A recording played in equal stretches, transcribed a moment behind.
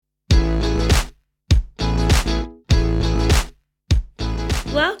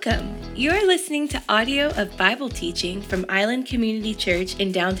Welcome. You're listening to audio of Bible teaching from Island Community Church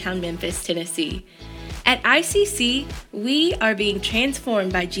in downtown Memphis, Tennessee. At ICC, we are being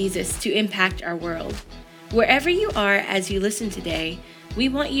transformed by Jesus to impact our world. Wherever you are as you listen today, we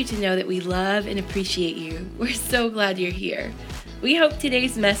want you to know that we love and appreciate you. We're so glad you're here. We hope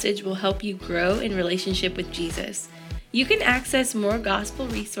today's message will help you grow in relationship with Jesus. You can access more gospel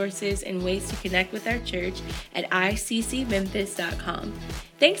resources and ways to connect with our church at iccmemphis.com.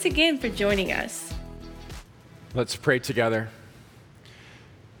 Thanks again for joining us. Let's pray together.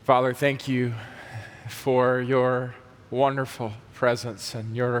 Father, thank you for your wonderful presence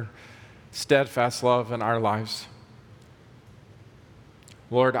and your steadfast love in our lives.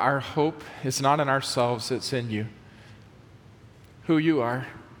 Lord, our hope is not in ourselves, it's in you. Who you are,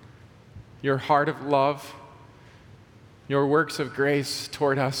 your heart of love, your works of grace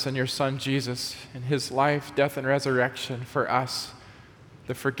toward us and your Son Jesus, and his life, death, and resurrection for us,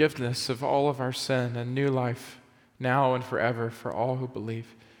 the forgiveness of all of our sin and new life now and forever for all who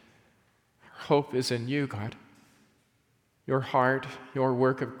believe. Our hope is in you, God. Your heart, your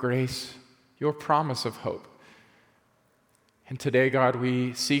work of grace, your promise of hope. And today, God,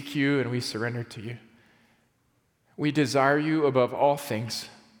 we seek you and we surrender to you. We desire you above all things.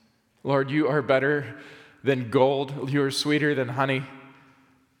 Lord, you are better than gold. You are sweeter than honey.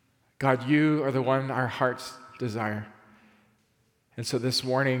 God, you are the one our hearts desire. And so this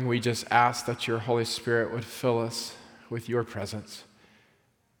morning, we just ask that your Holy Spirit would fill us with your presence.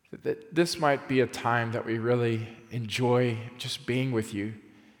 That this might be a time that we really enjoy just being with you.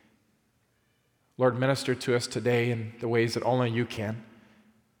 Lord, minister to us today in the ways that only you can.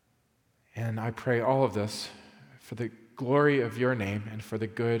 And I pray all of this for the glory of your name and for the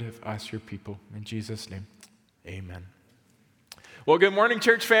good of us, your people. In Jesus' name, amen. Well, good morning,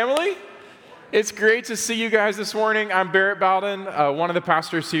 church family. It's great to see you guys this morning. I'm Barrett Bowden, one of the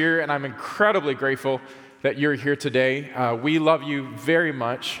pastors here, and I'm incredibly grateful that you're here today. We love you very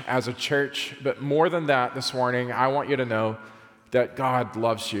much as a church, but more than that this morning, I want you to know that God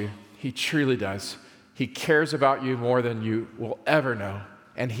loves you. He truly does. He cares about you more than you will ever know.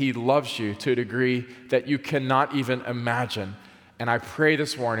 And he loves you to a degree that you cannot even imagine. And I pray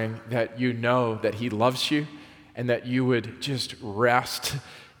this morning that you know that he loves you and that you would just rest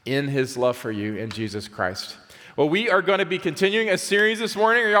in his love for you in Jesus Christ. Well, we are going to be continuing a series this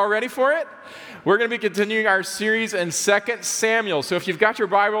morning. Are y'all ready for it? We're going to be continuing our series in 2 Samuel. So if you've got your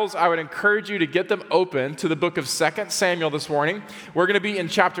Bibles, I would encourage you to get them open to the book of 2 Samuel this morning. We're going to be in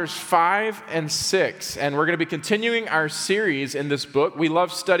chapters 5 and 6, and we're going to be continuing our series in this book. We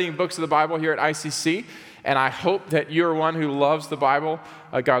love studying books of the Bible here at ICC, and I hope that you're one who loves the Bible,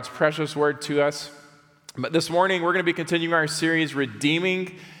 God's precious word to us. But this morning, we're going to be continuing our series,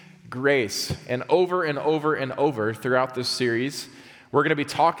 Redeeming Grace, and over and over and over throughout this series, we're going to be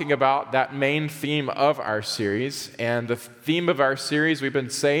talking about that main theme of our series. And the theme of our series we've been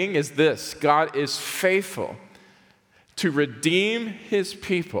saying is this: God is faithful to redeem his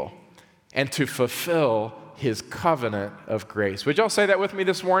people and to fulfill his covenant of grace. Would y'all say that with me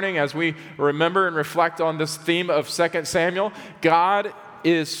this morning as we remember and reflect on this theme of 2 Samuel? God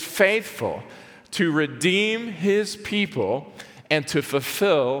is faithful to redeem his people and to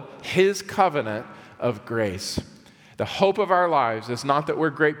fulfill his covenant of grace. The hope of our lives is not that we're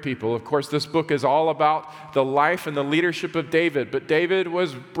great people. Of course, this book is all about the life and the leadership of David, but David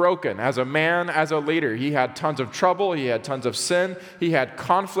was broken as a man, as a leader. He had tons of trouble. He had tons of sin. He had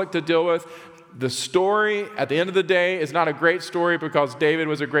conflict to deal with. The story, at the end of the day, is not a great story because David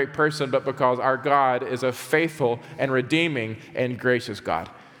was a great person, but because our God is a faithful and redeeming and gracious God.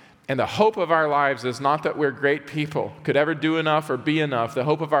 And the hope of our lives is not that we're great people, could ever do enough or be enough. The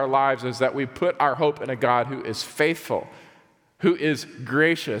hope of our lives is that we put our hope in a God who is faithful, who is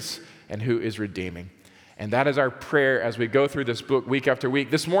gracious, and who is redeeming. And that is our prayer as we go through this book week after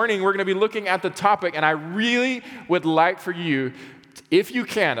week. This morning, we're going to be looking at the topic, and I really would like for you, if you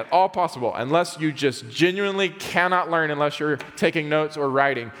can, at all possible, unless you just genuinely cannot learn unless you're taking notes or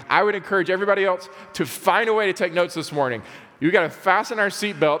writing, I would encourage everybody else to find a way to take notes this morning. You got to fasten our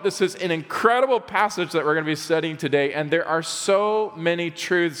seatbelt. This is an incredible passage that we're going to be studying today, and there are so many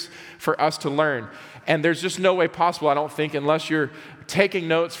truths for us to learn. And there's just no way possible, I don't think, unless you're taking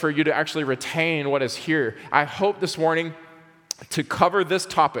notes for you to actually retain what is here. I hope this morning to cover this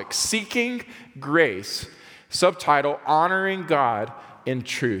topic, Seeking Grace, subtitle, Honoring God in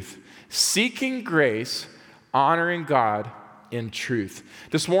Truth. Seeking Grace, Honoring God in Truth.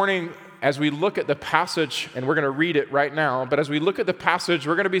 This morning, as we look at the passage, and we're going to read it right now, but as we look at the passage,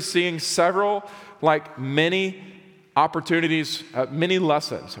 we're going to be seeing several, many opportunities, many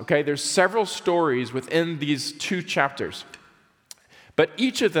lessons, okay? There's several stories within these two chapters. But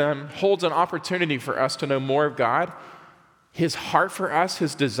each of them holds an opportunity for us to know more of God, his heart for us,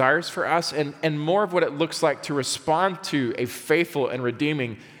 his desires for us, and more of what it looks like to respond to a faithful and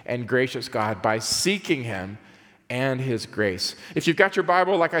redeeming and gracious God by seeking him and his grace. If you've got your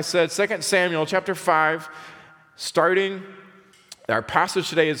Bible, like I said, 2 Samuel chapter 5, starting, our passage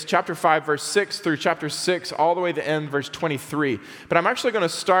today is chapter 5, verse 6 through chapter 6, all the way to the end, verse 23. But I'm actually going to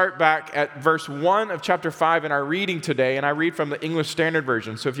start back at verse 1 of chapter 5 in our reading today, and I read from the English Standard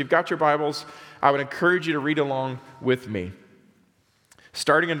Version. So if you've got your Bibles, I would encourage you to read along with me.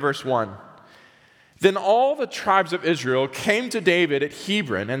 Starting in verse 1. Then all the tribes of Israel came to David at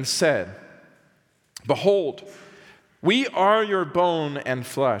Hebron and said, "Behold, we are your bone and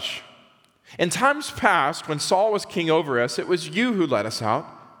flesh. In times past, when Saul was king over us, it was you who led us out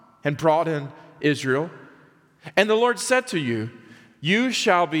and brought in Israel. And the Lord said to you, 'You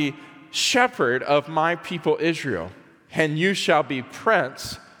shall be shepherd of my people Israel, and you shall be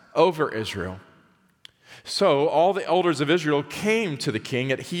prince over Israel.' So all the elders of Israel came to the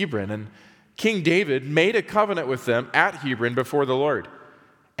king at Hebron, and King David made a covenant with them at Hebron before the Lord.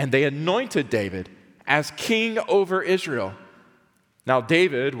 And they anointed David as king over Israel. Now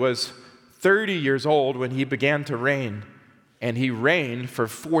David was 30 years old when he began to reign, and he reigned for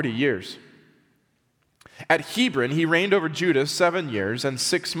 40 years. At Hebron, he reigned over Judah 7 years and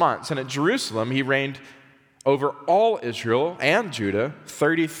 6 months, and at Jerusalem, he reigned over all Israel and Judah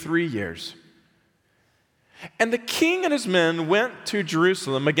 33 years. And the king and his men went to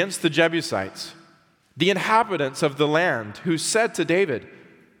Jerusalem against the Jebusites, the inhabitants of the land, who said to David,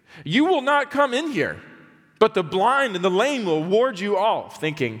 'You will not come in here, but the blind and the lame will ward you off,'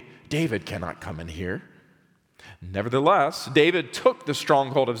 thinking, 'David cannot come in here.' Nevertheless, David took the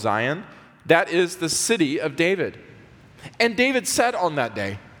stronghold of Zion, that is the city of David. And David said on that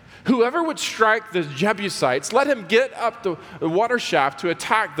day, 'Whoever would strike the Jebusites, let him get up the water shaft to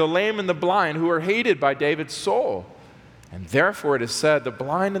attack the lame and the blind who are hated by David's soul.' And therefore it is said, 'The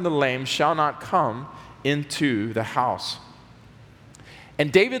blind and the lame shall not come into the house.'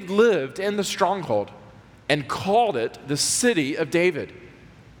 And David lived in the stronghold and called it the city of David.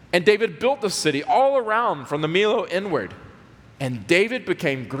 And David built the city all around from the Millo inward. And David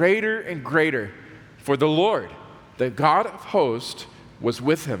became greater and greater, for the Lord, the God of hosts, was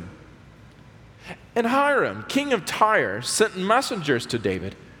with him. And Hiram, king of Tyre, sent messengers to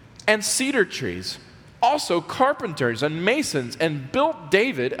David, and cedar trees, also carpenters and masons, and built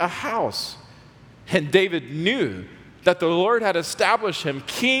David a house. And David knew that the Lord had established him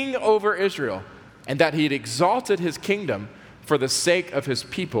king over Israel, and that he had exalted his kingdom for the sake of his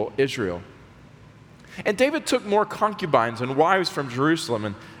people Israel. And David took more concubines and wives from Jerusalem,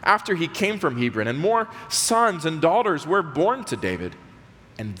 and after he came from Hebron, and more sons and daughters were born to David.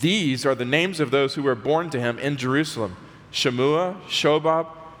 And these are the names of those who were born to him in Jerusalem: Shemua, Shobab,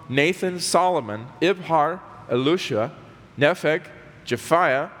 Nathan, Solomon, Ibhar, Elisha, Nepheg,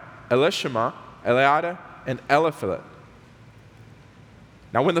 Japhiah, Elishama, Eliada, and Eliphalet.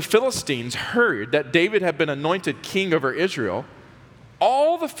 Now when the Philistines heard that David had been anointed king over Israel,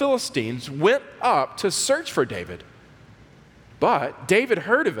 all the Philistines went up to search for David. But David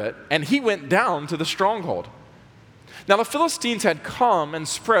heard of it, and he went down to the stronghold. Now the Philistines had come and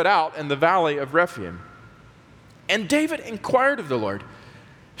spread out in the valley of Rephaim. And David inquired of the Lord,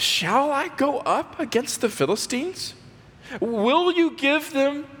 "Shall I go up against the Philistines? Will you give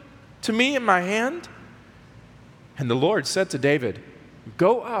them to me in my hand?" And the Lord said to David,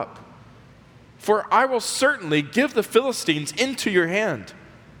 "Go up, for I will certainly give the Philistines into your hand."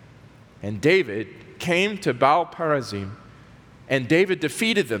 And David came to Baal-perazim, and David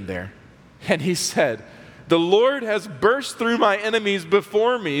defeated them there. And he said, "The Lord has burst through my enemies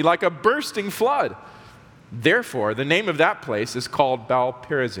before me like a bursting flood." Therefore, the name of that place is called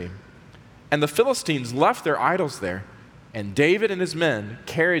Baal-perazim. And the Philistines left their idols there, and David and his men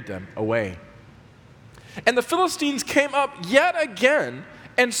carried them away. And the Philistines came up yet again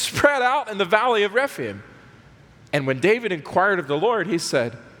and spread out in the valley of Rephaim. And when David inquired of the Lord, he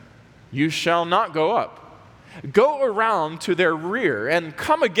said, "You shall not go up. Go around to their rear and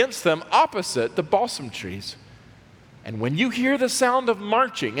come against them opposite the balsam trees. And when you hear the sound of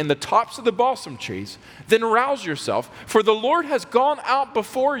marching in the tops of the balsam trees, then rouse yourself, for the Lord has gone out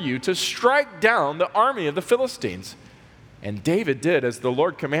before you to strike down the army of the Philistines." And David did as the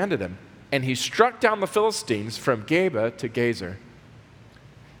Lord commanded him, and he struck down the Philistines from Geba to Gazer.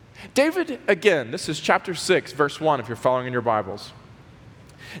 David, again, this is chapter 6, verse 1, if you're following in your Bibles.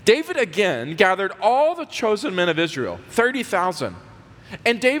 David again gathered all the chosen men of Israel, 30,000.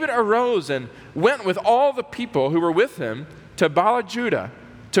 And David arose and went with all the people who were with him to Baal-Judah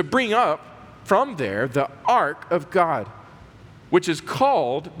to bring up from there the ark of God. which is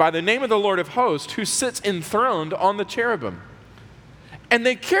called by the name of the Lord of hosts, who sits enthroned on the cherubim. And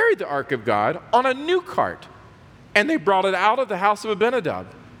they carried the ark of God on a new cart, and they brought it out of the house of Abinadab,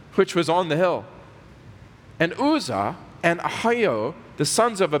 which was on the hill. And Uzzah and Ahio, the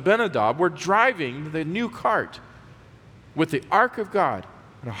sons of Abinadab, were driving the new cart with the ark of God.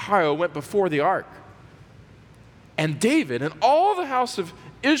 And Ahio went before the ark. And David and all the house of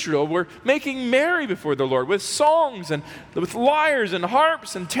Israel were making merry before the Lord with songs and with lyres and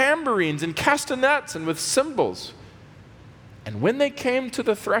harps and tambourines and castanets and with cymbals. And when they came to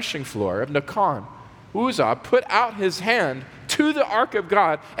the threshing floor of Nacon, Uzzah put out his hand to the ark of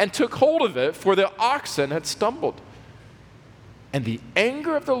God and took hold of it, for the oxen had stumbled. And the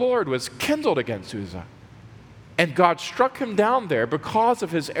anger of the Lord was kindled against Uzzah. And God struck him down there because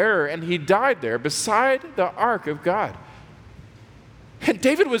of his error, and he died there beside the ark of God. And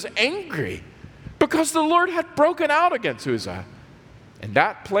David was angry because the Lord had broken out against Uzzah. And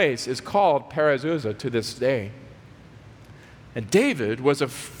that place is called Perez Uzzah to this day. And David was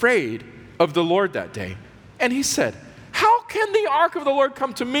afraid of the Lord that day. And he said, "How can the ark of the Lord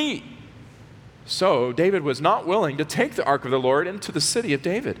come to me?" So David was not willing to take the ark of the Lord into the city of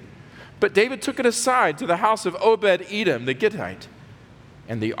David. But David took it aside to the house of Obed-Edom the Gittite.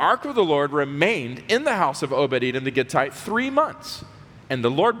 And the ark of the Lord remained in the house of Obed-Edom the Gittite 3 months. And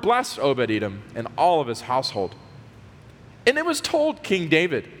the Lord blessed Obed-Edom and all of his household. And it was told King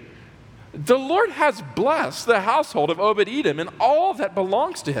David, "The Lord has blessed the household of Obed-Edom and all that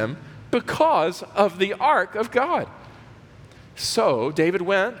belongs to him because of the ark of God." So David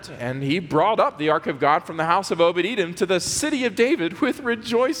went and he brought up the ark of God from the house of Obed-Edom to the city of David with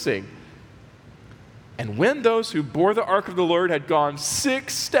rejoicing. And when those who bore the ark of the Lord had gone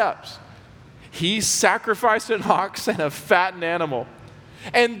 6 steps, he sacrificed an ox and a fattened animal.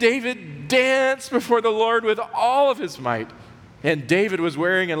 And David danced before the Lord with all of his might. And David was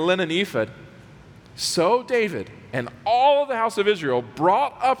wearing a linen ephod. So David and all the house of Israel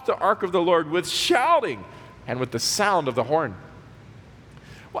brought up the ark of the Lord with shouting and with the sound of the horn.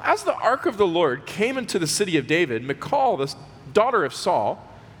 Well, as the ark of the Lord came into the city of David, Michal, the daughter of Saul,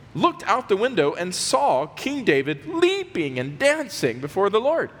 looked out the window and saw King David leaping and dancing before the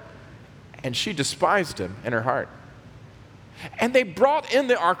Lord. And she despised him in her heart. And they brought in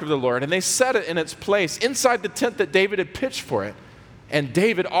the ark of the Lord, and they set it in its place inside the tent that David had pitched for it. And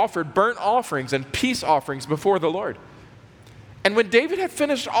David offered burnt offerings and peace offerings before the Lord. And when David had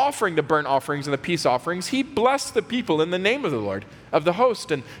finished offering the burnt offerings and the peace offerings, he blessed the people in the name of the Lord of the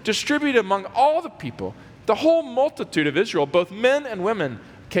host and distributed among all the people, the whole multitude of Israel, both men and women,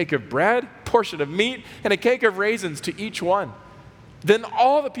 a cake of bread, portion of meat, and a cake of raisins to each one. Then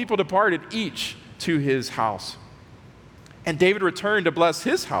all the people departed, each to his house. And David returned to bless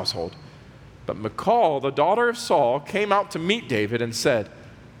his household. But Michal, the daughter of Saul, came out to meet David and said,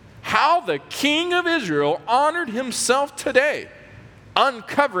 "How the king of Israel honored himself today,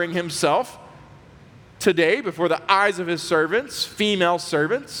 uncovering himself today before the eyes of his servants, female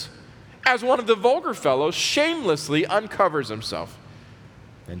servants, as one of the vulgar fellows shamelessly uncovers himself."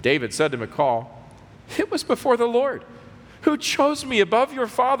 And David said to Michal, "It was before the Lord, who chose me above your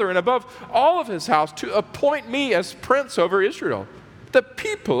father and above all of his house to appoint me as prince over Israel, the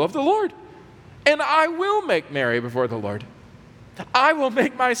people of the Lord. And I will make merry before the Lord. I will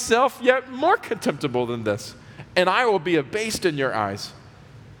make myself yet more contemptible than this, and I will be abased in your eyes.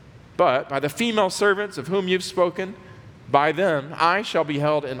 But by the female servants of whom you've spoken, by them I shall be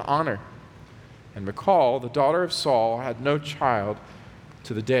held in honor." And Michal, the daughter of Saul, had no child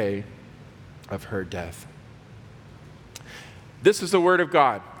to the day of her death. This is the word of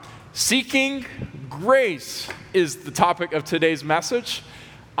God. Seeking grace is the topic of today's message.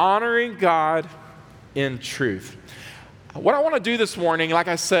 Honoring God in truth. What I want to do this morning, like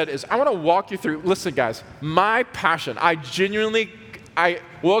I said, is I want to walk you through, listen guys, my passion. I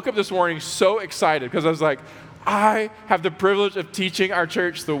woke up this morning so excited because I was like, I have the privilege of teaching our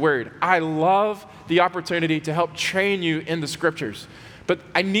church the word. I love the opportunity to help train you in the scriptures. But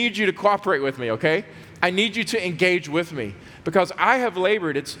I need you to cooperate with me, okay? I need you to engage with me because I have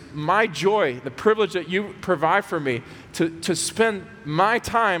labored. It's my joy, the privilege that you provide for me to spend my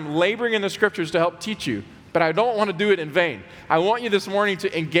time laboring in the scriptures to help teach you. But I don't want to do it in vain. I want you this morning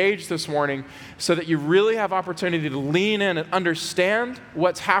to engage this morning so that you really have opportunity to lean in and understand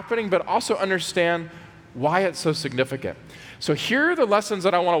what's happening, but also understand why it's so significant. So here are the lessons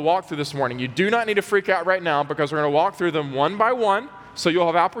that I want to walk through this morning. You do not need to freak out right now because we're going to walk through them one by one, so you'll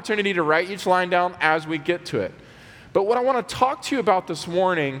have opportunity to write each line down as we get to it. But what I want to talk to you about this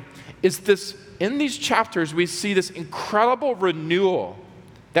morning is this, in these chapters, we see this incredible renewal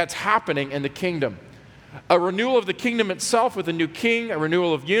that's happening in the kingdom. a renewal of the kingdom itself with a new king, a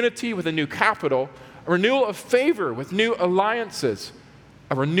renewal of unity with a new capital, a renewal of favor with new alliances,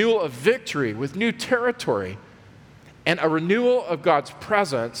 a renewal of victory with new territory, and a renewal of God's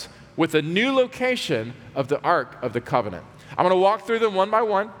presence with a new location of the Ark of the Covenant. I'm going to walk through them one by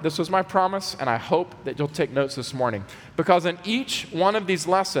one. This was my promise, and I hope that you'll take notes this morning. Because in each one of these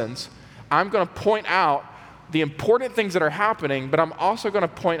lessons, I'm going to point out the important things that are happening, but I'm also going to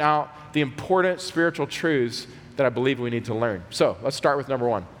point out the important spiritual truths that I believe we need to learn. So let's start with number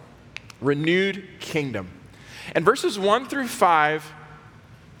one, renewed kingdom. And verses 1 through 5,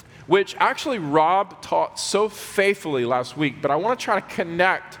 which actually Rob taught so faithfully last week, but I want to try to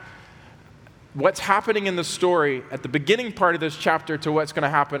connect what's happening in the story at the beginning part of this chapter to what's going to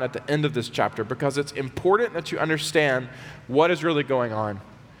happen at the end of this chapter, because it's important that you understand what is really going on.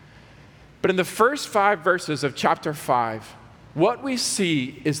 But in the first 5 verses of chapter 5, what we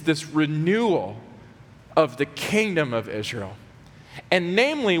see is this renewal of the kingdom of Israel. And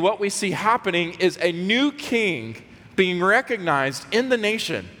namely, what we see happening is a new king being recognized in the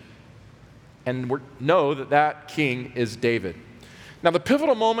nation. And we know that that king is David. Now, the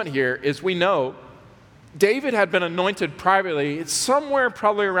pivotal moment here is we know David had been anointed privately. It's somewhere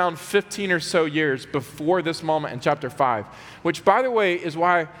probably around 15 or so years before this moment in chapter 5, which, by the way, is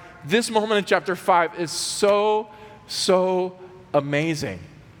why this moment in chapter 5 is so amazing.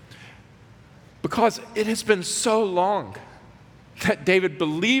 Because it has been so long that David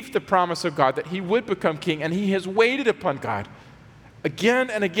believed the promise of God that he would become king, and he has waited upon God again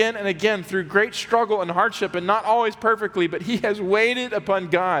and again and again through great struggle and hardship, and not always perfectly, but he has waited upon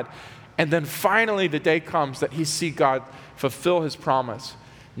God. And then finally the day comes that he sees God fulfill his promise.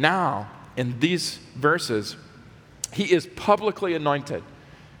 Now, in these verses, he is publicly anointed.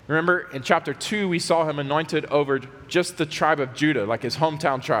 Remember, in chapter 2, we saw him anointed over just the tribe of Judah, like his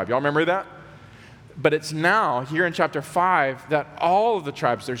hometown tribe. Y'all remember that? But it's now, here in chapter 5, that all of the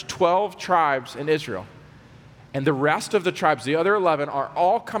tribes, there's 12 tribes in Israel, and the rest of the tribes, the other 11, are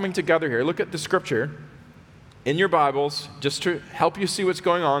all coming together here. Look at the scripture in your Bibles, just to help you see what's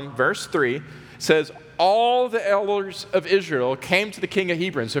going on. Verse 3 says, all the elders of Israel came to the king of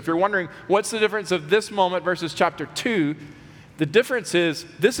Hebron. So if you're wondering, what's the difference of this moment versus chapter 2, the difference is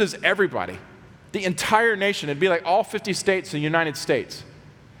this is everybody, the entire nation. It'd be like all 50 states in the United States,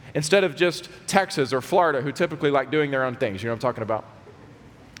 instead of just Texas or Florida, who typically like doing their own things. You know what I'm talking about?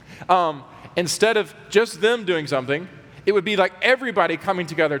 Instead of just them doing something, it would be like everybody coming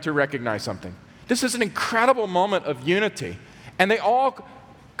together to recognize something. This is an incredible moment of unity. And they all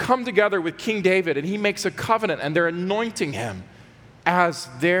come together with King David, and he makes a covenant, and they're anointing him as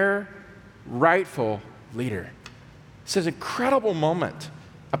their rightful leader. It's an incredible moment,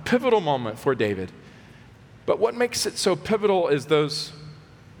 a pivotal moment for David. But what makes it so pivotal is those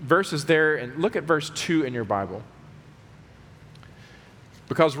verses there, and look at verse 2 in your Bible.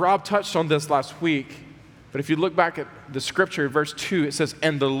 Because Rob touched on this last week, but if you look back at the scripture, verse 2, it says,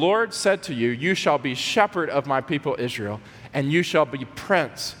 and the Lord said to you, you shall be shepherd of my people Israel, and you shall be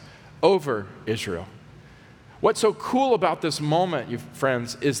prince over Israel. What's so cool about this moment, you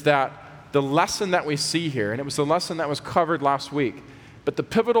friends, is that the lesson that we see here, and it was the lesson that was covered last week, but the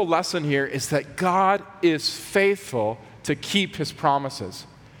pivotal lesson here is that God is faithful to keep his promises.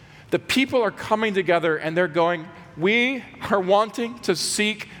 The people are coming together and they're going, we are wanting to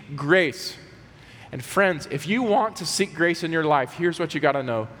seek grace. And friends, if you want to seek grace in your life, here's what you got to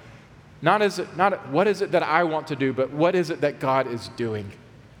know. Not what is it that I want to do, but what is it that God is doing?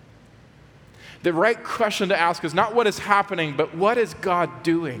 The right question to ask is not what is happening, but what is God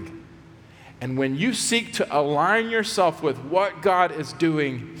doing? And when you seek to align yourself with what God is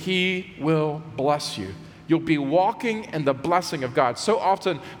doing, he will bless you. You'll be walking in the blessing of God. So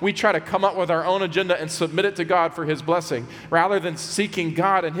often we try to come up with our own agenda and submit it to God for his blessing, rather than seeking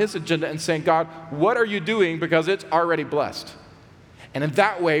God and his agenda and saying, God, what are you doing? Because it's already blessed. And in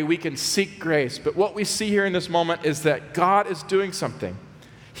that way, we can seek grace. But what we see here in this moment is that God is doing something.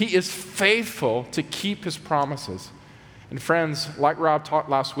 He is faithful to keep his promises. And friends, like Rob taught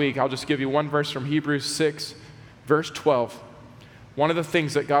last week, I'll just give you one verse from Hebrews 6, verse 12. One of the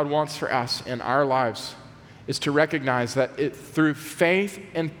things that God wants for us in our lives is to recognize that through faith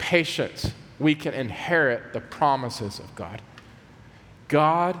and patience, we can inherit the promises of God.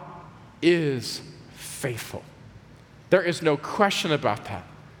 God is faithful. There is no question about that.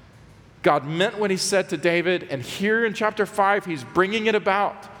 God meant what he said to David, and here in chapter 5, he's bringing it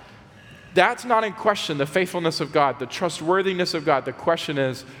about. That's not in question, the faithfulness of God, the trustworthiness of God. The question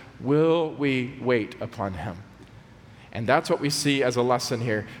is, will we wait upon him? And that's what we see as a lesson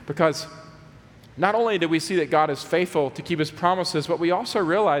here, because not only do we see that God is faithful to keep his promises, but we also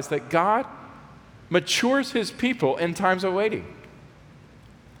realize that God matures his people in times of waiting.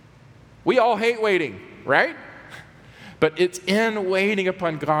 We all hate waiting, right? But it's in waiting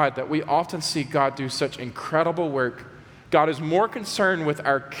upon God that we often see God do such incredible work. God is more concerned with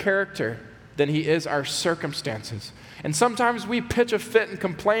our character than he is our circumstances. And sometimes we pitch a fit and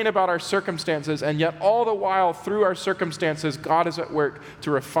complain about our circumstances, and yet all the while through our circumstances, God is at work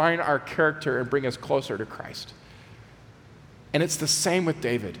to refine our character and bring us closer to Christ. And it's the same with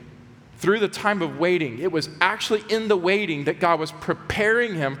David. Through the time of waiting, it was actually in the waiting that God was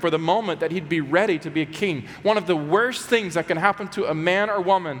preparing him for the moment that he'd be ready to be a king. One of the worst things that can happen to a man or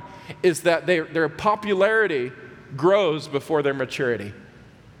woman is that their popularity grows before their maturity.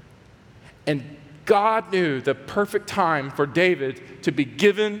 And God knew the perfect time for David to be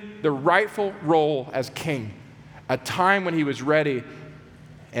given the rightful role as king, a time when he was ready.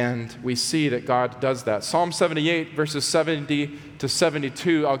 And we see that God does that. Psalm 78, verses 70 to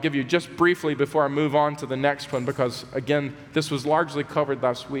 72, I'll give you just briefly before I move on to the next one, because, again, this was largely covered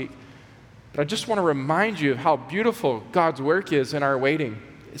last week. But I just want to remind you of how beautiful God's work is in our waiting.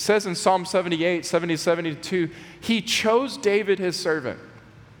 It says in Psalm 78, 70, 72, he chose David his servant,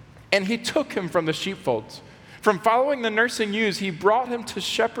 and he took him from the sheepfolds. From following the nursing ewes, he brought him to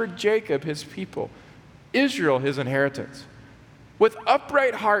shepherd Jacob, his people, Israel, his inheritance. With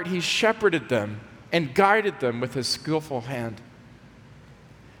upright heart, he shepherded them and guided them with his skillful hand.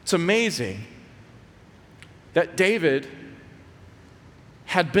 It's amazing that David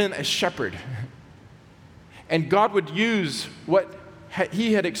had been a shepherd, and God would use what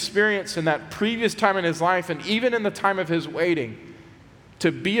he had experienced in that previous time in his life, and even in the time of his waiting,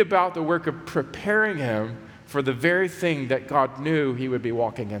 to be about the work of preparing him for the very thing that God knew he would be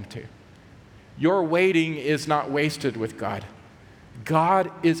walking into. Your waiting is not wasted with God. God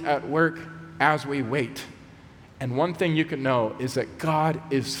is at work as we wait. And one thing you can know is that God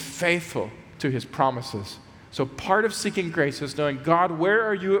is faithful to his promises. So part of seeking grace is knowing, God, where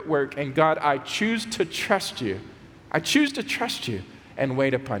are you at work? And God, I choose to trust you. I choose to trust you and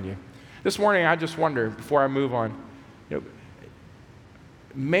wait upon you. This morning, I just wonder, before I move on,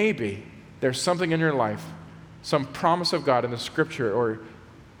 maybe there's something in your life, some promise of God in the scripture or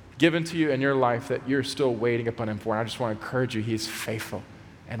given to you in your life that you're still waiting upon him for. And I just want to encourage you, he's faithful.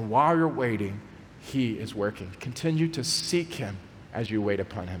 And while you're waiting, he is working. Continue to seek him as you wait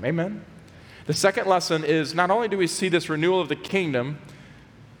upon him. Amen? The second lesson is not only do we see this renewal of the kingdom,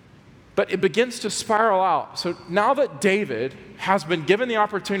 but it begins to spiral out. So now that David has been given the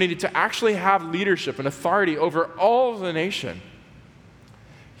opportunity to actually have leadership and authority over all of the nation,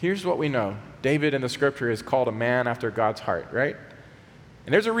 here's what we know. David in the scripture is called a man after God's heart, right?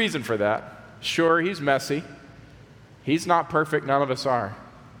 And there's a reason for that. Sure, he's messy. He's not perfect. None of us are.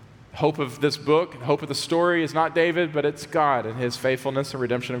 Hope of this book, hope of the story is not David, but it's God and his faithfulness and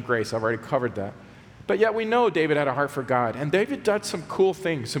redemption of grace. I've already covered that. But yet we know David had a heart for God. And David did some cool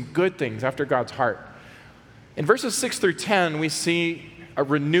things, some good things after God's heart. In verses 6 through 10, we see a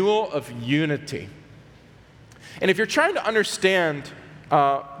renewal of unity. And if you're trying to understand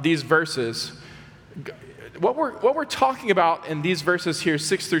these verses, what we're talking about in these verses here,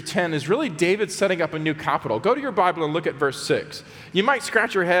 6 through 10, is really David setting up a new capital. Go to your Bible and look at verse 6. You might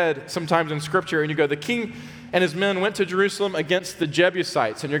scratch your head sometimes in Scripture and you go, the king and his men went to Jerusalem against the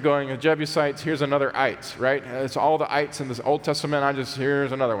Jebusites. And you're going, the Jebusites, here's another ites, right? It's all the ites in this Old Testament.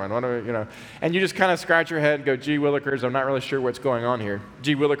 Here's another one. And you just kind of scratch your head and go, gee willikers, I'm not really sure what's going on here.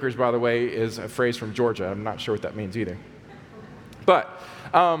 Gee willikers, by the way, is a phrase from Georgia. I'm not sure what that means either. But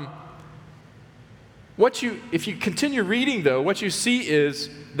if you continue reading, though, what you see is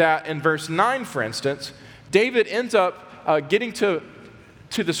that in verse 9, for instance, David ends up getting to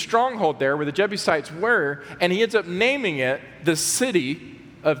the stronghold there where the Jebusites were, and he ends up naming it the city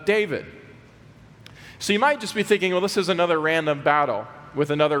of David. So you might just be thinking, well, this is another random battle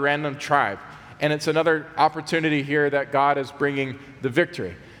with another random tribe, and it's another opportunity here that God is bringing the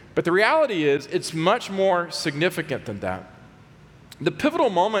victory. But the reality is, it's much more significant than that. The pivotal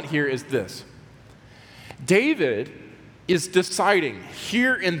moment here is this. David is deciding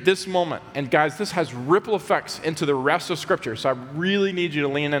here in this moment, and guys, this has ripple effects into the rest of Scripture, so I really need you to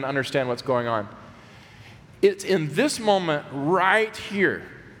lean in and understand what's going on. It's in this moment right here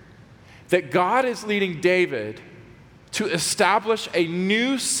that God is leading David to establish a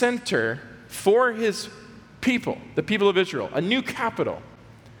new center for his people, the people of Israel, a new capital.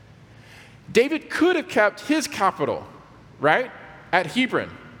 David could have kept his capital, right, at Hebron.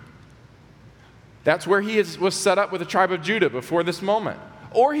 That's where he was set up with the tribe of Judah before this moment.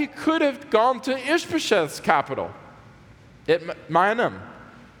 Or he could have gone to Ishbosheth's capital at Mahanaim.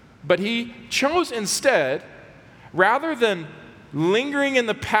 But he chose instead, rather than lingering in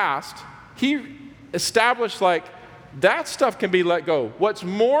the past, he established like that stuff can be let go. What's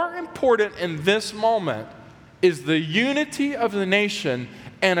more important in this moment is the unity of the nation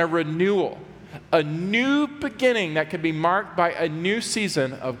and a renewal, a new beginning that can be marked by a new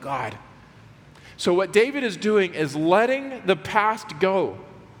season of God. So what David is doing is letting the past go.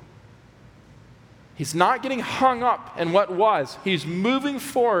 He's not getting hung up in what was. He's moving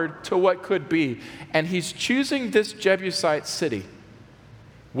forward to what could be. And he's choosing this Jebusite city,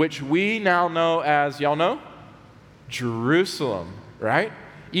 which we now know as, y'all know? Jerusalem, right?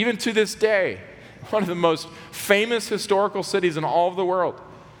 Even to this day, one of the most famous historical cities in all of the world.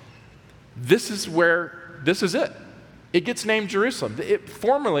 This is it. It gets named Jerusalem. It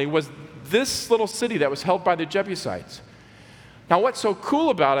formerly was this little city that was held by the Jebusites. Now, what's so cool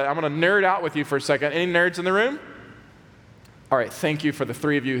about it, I'm going to nerd out with you for a second. Any nerds in the room? All right, thank you for the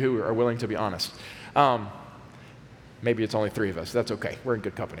 3 of you who are willing to be honest. Maybe it's only 3 of us. That's okay. We're in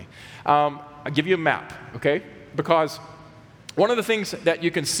good company. I'll give you a map, okay? Because one of the things that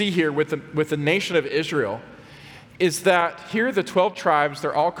you can see here with the nation of Israel is that here are the 12 tribes.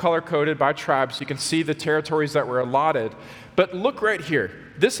 They're all color-coded by tribes. You can see the territories that were allotted. But look right here.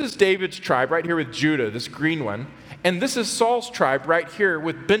 This is David's tribe right here with Judah, this green one. And this is Saul's tribe right here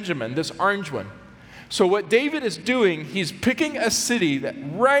with Benjamin, this orange one. So what David is doing, he's picking a city that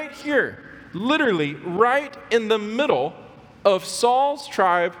right here, literally right in the middle of Saul's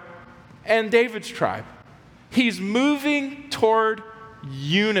tribe and David's tribe. He's moving toward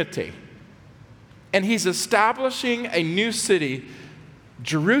unity. And he's establishing a new city,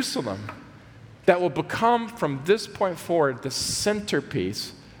 Jerusalem, that will become from this point forward the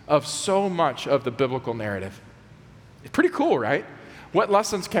centerpiece of so much of the biblical narrative. It's pretty cool, right? What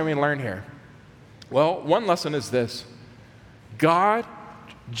lessons can we learn here? Well, one lesson is this. God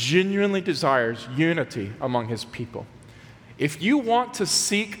genuinely desires unity among his people. If you want to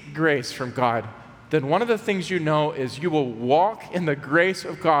seek grace from God, then one of the things you know is you will walk in the grace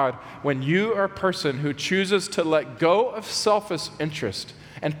of God when you are a person who chooses to let go of selfish interest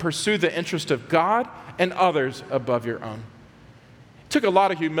and pursue the interest of God and others above your own. It took a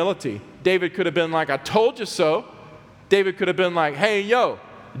lot of humility. David could have been like, I told you so. David could have been like, hey, yo,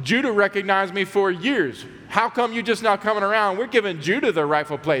 Judah recognized me for years. How come you just now coming around? We're giving Judah the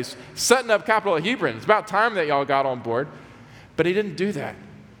rightful place, setting up capital at Hebron. It's about time that y'all got on board. But he didn't do that.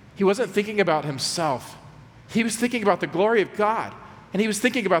 He wasn't thinking about himself. He was thinking about the glory of God, and he was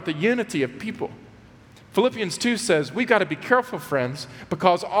thinking about the unity of people. Philippians 2 says, we've got to be careful, friends,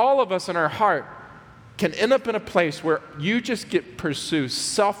 because all of us in our heart can end up in a place where you just pursue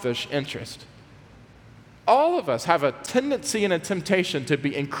selfish interest. All of us have a tendency and a temptation to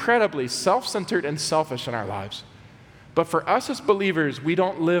be incredibly self-centered and selfish in our lives. But for us as believers, we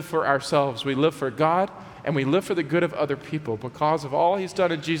don't live for ourselves. We live for God, and we live for the good of other people. Because of all he's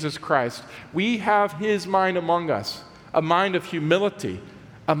done in Jesus Christ, we have his mind among us, a mind of humility,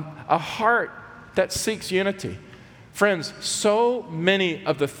 a heart that seeks unity. Friends, so many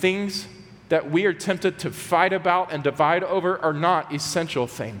of the things that we are tempted to fight about and divide over are not essential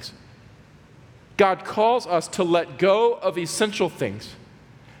things. God calls us to let go of essential things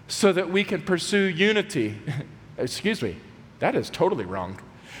so that we can pursue unity. Excuse me, that is totally wrong.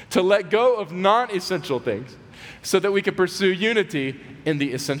 To let go of non-essential things so that we can pursue unity in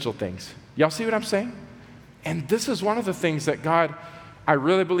the essential things. Y'all see what I'm saying? And this is one of the things that God, I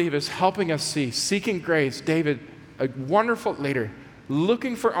really believe, is helping us see. Seeking grace, David, a wonderful leader,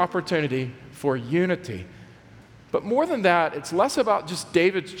 looking for opportunity for unity. But more than that, it's less about just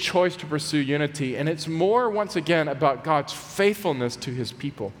David's choice to pursue unity, and it's more, once again, about God's faithfulness to his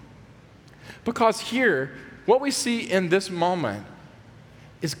people. Because here, what we see in this moment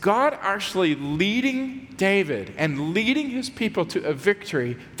is God actually leading David and leading his people to a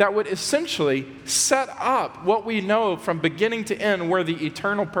victory that would essentially set up what we know from beginning to end were the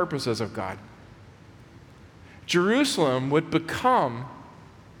eternal purposes of God. Jerusalem would become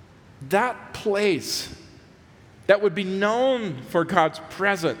that place that would be known for God's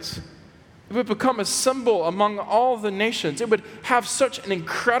presence. It would become a symbol among all the nations. It would have such an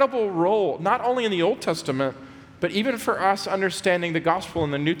incredible role, not only in the Old Testament, but even for us understanding the gospel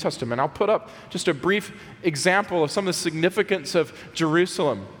in the New Testament. I'll put up just a brief example of some of the significance of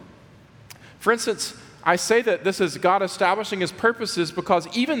Jerusalem. For instance, I say that this is God establishing his purposes because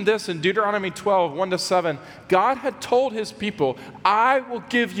even this in Deuteronomy 12, 1-7, God had told his people, I will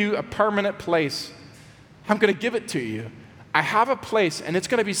give you a permanent place. I'm going to give it to you. I have a place, and it's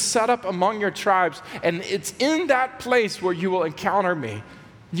going to be set up among your tribes, and it's in that place where you will encounter me.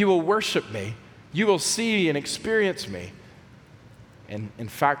 You will worship me. You will see and experience me. And in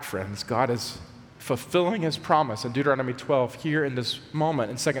fact, friends, God is fulfilling his promise in Deuteronomy 12 here in this moment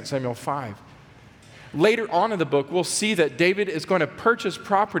in 2 Samuel 5. later on in the book, we'll see that David is going to purchase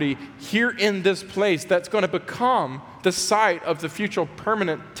property here in this place that's going to become the site of the future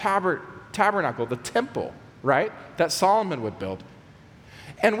permanent tabernacle, the temple, right, that Solomon would build.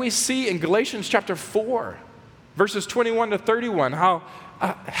 And we see in Galatians chapter 4, verses 21 to 31, how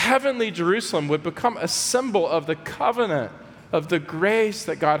heavenly Jerusalem would become a symbol of the covenant, of the grace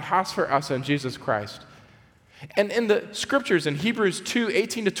that God has for us in Jesus Christ. And in the scriptures in Hebrews 2,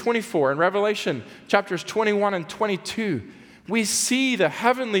 18 to 24, and Revelation chapters 21 and 22, we see the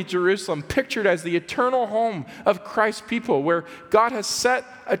heavenly Jerusalem pictured as the eternal home of Christ's people, where God has set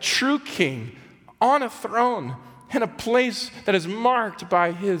a true king on a throne in a place that is marked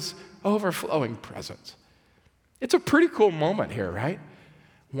by his overflowing presence. It's a pretty cool moment here, right?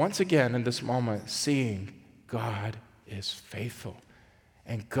 Once again in this moment, seeing God is faithful.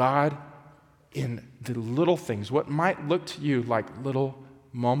 And God, in the little things, what might look to you like little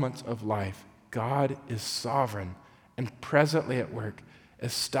moments of life, God is sovereign and presently at work,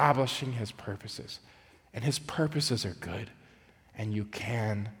 establishing his purposes. And his purposes are good, and you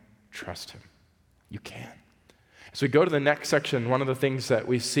can trust him. You can. As we go to the next section, one of the things that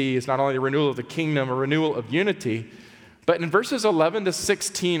we see is not only the renewal of the kingdom, a renewal of unity, but in verses 11 to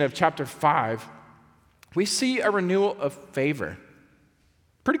 16 of chapter 5, we see a renewal of favor.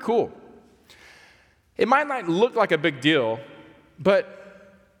 Pretty cool. It might not look like a big deal, but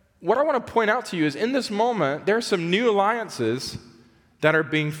what I want to point out to you is in this moment, there are some new alliances that are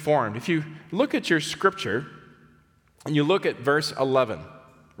being formed. If you look at your scripture and you look at verse 11,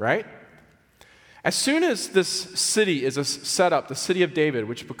 right? As soon as this city is set up, the city of David,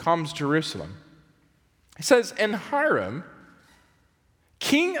 which becomes Jerusalem, it says, and Hiram,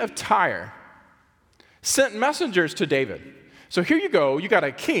 king of Tyre, sent messengers to David. So here you go, you got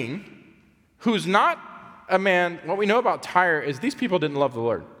a king who's not a man. What we know about Tyre is these people didn't love the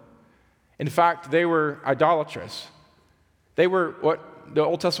Lord. In fact, they were idolatrous. They were what the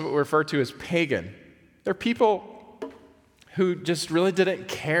Old Testament would refer to as pagan. They're people who just really didn't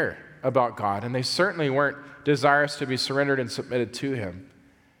care about God, and they certainly weren't desirous to be surrendered and submitted to him.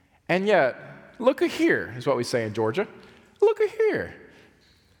 And yet, look here, is what we say in Georgia. Look here.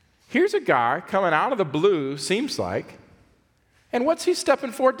 Here's a guy coming out of the blue, seems like, and what's he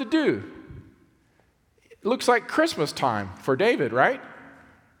stepping forward to do? It looks like Christmas time for David, right?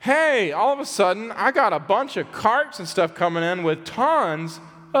 Hey, all of a sudden, I got a bunch of carts and stuff coming in with tons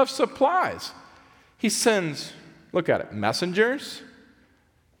of supplies. He sends, look at it, messengers,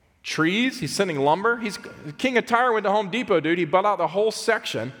 trees, he's sending lumber. He's King of Tyre went to Home Depot, dude. He bought out the whole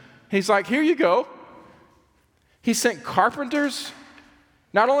section. He's like, here you go. He sent carpenters.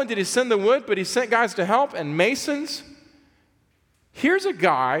 Not only did he send the wood, but he sent guys to help and masons. Here's a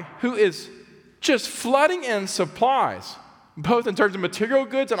guy who is just flooding in supplies, both in terms of material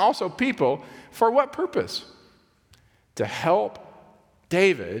goods and also people. For what purpose? To help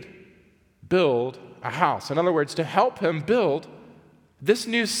David build a house. In other words, to help him build this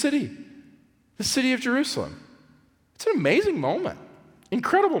new city, the city of Jerusalem. It's an amazing moment,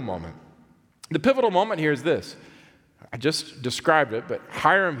 incredible moment. The pivotal moment here is this. I just described it, but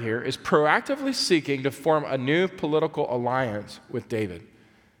Hiram here is proactively seeking to form a new political alliance with David.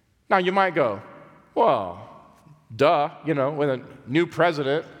 Now you might go, well, duh, when a new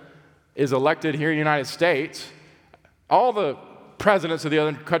president is elected here in the United States, all the presidents of the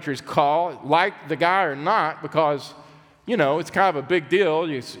other countries call, like the guy or not, because it's kind of a big deal.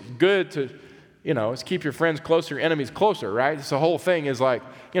 It's good to, it's keep your friends closer, your enemies closer, right? It's the whole thing is like,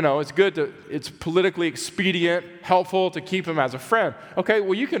 it's politically expedient, helpful to keep him as a friend. Okay,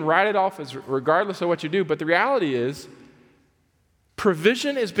 well, you can write it off as regardless of what you do, but the reality is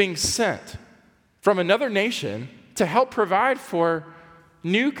provision is being sent from another nation to help provide for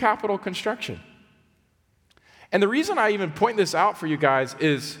new capital construction. And the reason I even point this out for you guys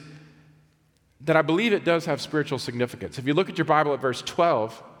is that I believe it does have spiritual significance. If you look at your Bible at verse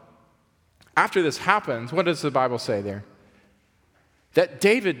 12, after this happens, what does the Bible say there? That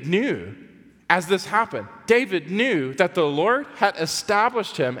David knew, as this happened, David knew that the Lord had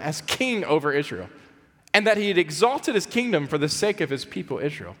established him as king over Israel and that he had exalted his kingdom for the sake of his people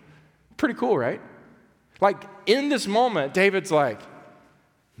Israel. Pretty cool, right? Like in this moment, David's like,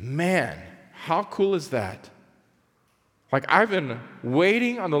 man, how cool is that? Like I've been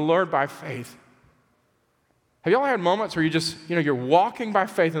waiting on the Lord by faith. Have y'all had moments where you just, you're walking by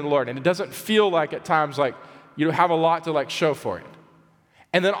faith in the Lord and it doesn't feel like at times like you have a lot to show for it.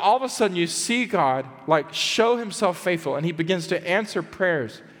 And then all of a sudden you see God show himself faithful and he begins to answer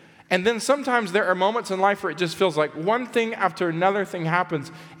prayers. And then sometimes there are moments in life where it just feels like one thing after another thing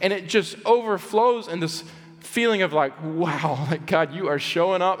happens and it just overflows in this feeling of wow, God, you are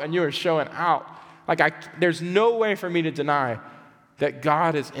showing up and you are showing out. There's no way for me to deny that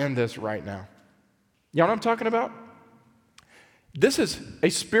God is in this right now. You know what I'm talking about? This is a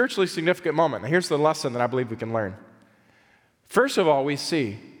spiritually significant moment. Now, here's the lesson that I believe we can learn. First of all, we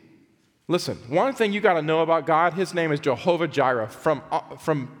see, listen, one thing you got to know about God, his name is Jehovah Jireh.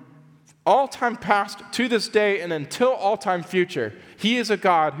 From all time past to this day and until all time future, he is a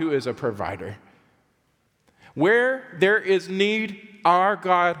God who is a provider. Where there is need, our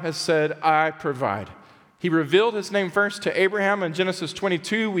God has said, I provide. He revealed his name first to Abraham in Genesis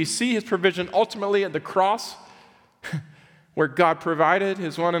 22. We see his provision ultimately at the cross, where God provided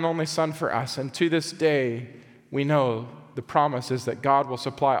his one and only Son for us. And to this day, we know the promise is that God will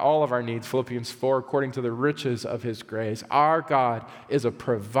supply all of our needs, Philippians 4, according to the riches of his grace. Our God is a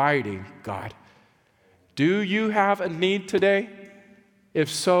providing God. Do you have a need today? If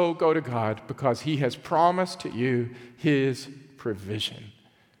so, go to God, because he has promised to you his provision.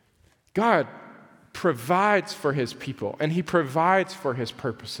 God provides for his people, and he provides for his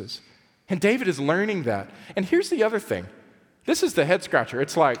purposes. And David is learning that. And here's the other thing. This is the head scratcher.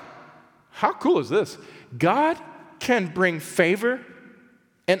 It's like, how cool is this? God can bring favor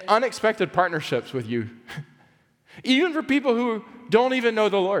and unexpected partnerships with you, even for people who don't even know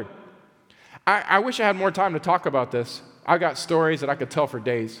the Lord. I wish I had more time to talk about this. I got stories that I could tell for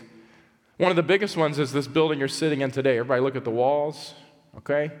days. One of the biggest ones is this building you're sitting in today. Everybody look at the walls,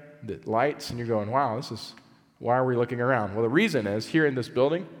 okay? The lights, and you're going, wow, why are we looking around? Well, the reason is, here in this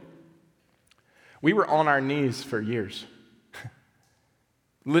building, we were on our knees for years.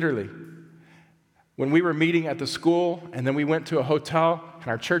 Literally. When we were meeting at the school, and then we went to a hotel, and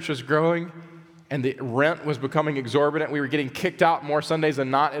our church was growing, and the rent was becoming exorbitant. We were getting kicked out more Sundays than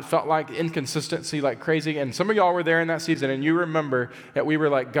not. It felt like inconsistency, like crazy. And some of y'all were there in that season, and you remember that we were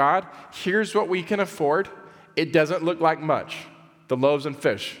like, God, here's what we can afford. It doesn't look like much. The loaves and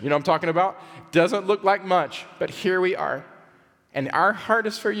fish. You know what I'm talking about? Doesn't look like much, but here we are. And our heart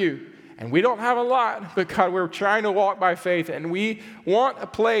is for you. And we don't have a lot, but God, we're trying to walk by faith, and we want a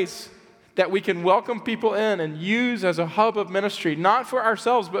place that we can welcome people in and use as a hub of ministry, not for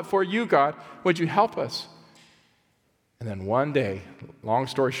ourselves, but for you, God. Would you help us? And then one day, long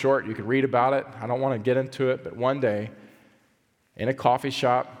story short, you can read about it. I don't want to get into it, but one day, in a coffee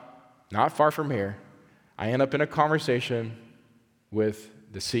shop, not far from here, I end up in a conversation with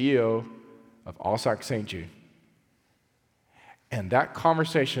the CEO of Allsack St. Jude. And that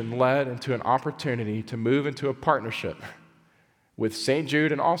conversation led into an opportunity to move into a partnership with St.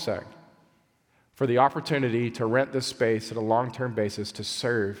 Jude and Allsack for the opportunity to rent this space at a long-term basis to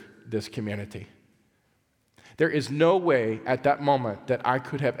serve this community. There is no way at that moment that I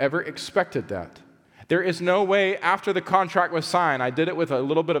could have ever expected that. There is no way after the contract was signed, I did it with a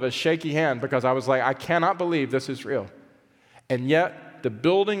little bit of a shaky hand because I was like, I cannot believe this is real. And yet, the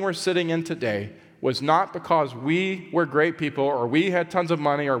building we're sitting in today was not because we were great people or we had tons of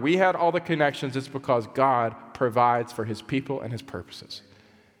money or we had all the connections. It's because God provides for his people and his purposes.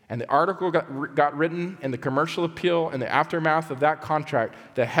 And the article got written in the commercial appeal in the aftermath of that contract.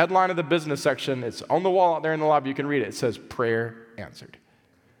 The headline of the business section, it's on the wall out there in the lobby, you can read it. It says, prayer answered.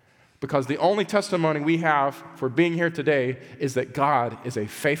 Because the only testimony we have for being here today is that God is a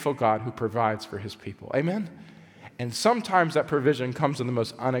faithful God who provides for his people. Amen? And sometimes that provision comes in the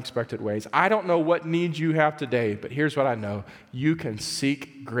most unexpected ways. I don't know what needs you have today, but here's what I know. You can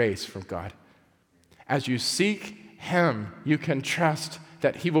seek grace from God. As you seek him, you can trust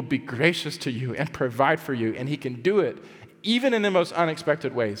that he will be gracious to you and provide for you, and he can do it even in the most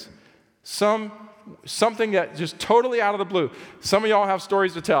unexpected ways. Something that just totally out of the blue. Some of y'all have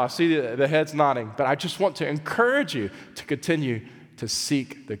stories to tell. I see the heads nodding, but I just want to encourage you to continue to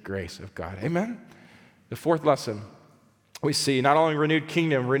seek the grace of God. Amen? The fourth lesson, we see not only renewed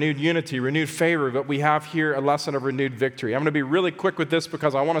kingdom, renewed unity, renewed favor, but we have here a lesson of renewed victory. I'm going to be really quick with this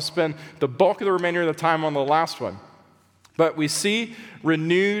because I want to spend the bulk of the remainder of the time on the last one. But we see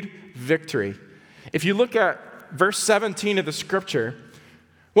renewed victory. If you look at verse 17 of the scripture,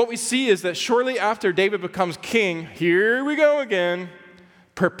 what we see is that shortly after David becomes king, here we go again,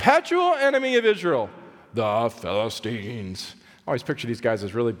 perpetual enemy of Israel, the Philistines. I always picture these guys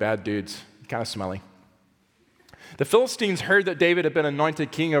as really bad dudes, kind of smelly. The Philistines heard that David had been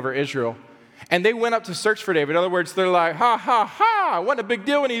anointed king over Israel, and they went up to search for David. In other words, they're like, ha, ha, ha, what a big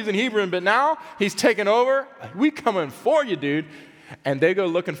deal when he's in Hebron, but now he's taken over. We coming for you, dude. And they go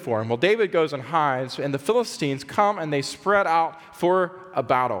looking for him. Well, David goes and hides, and the Philistines come and they spread out for a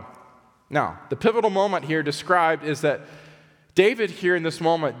battle. Now, the pivotal moment here described is that David here in this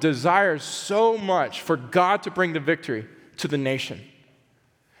moment desires so much for God to bring the victory to the nation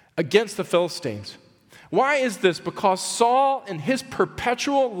against the Philistines. Why is this? Because Saul, in his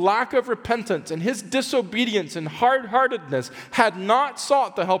perpetual lack of repentance and his disobedience and hard-heartedness, had not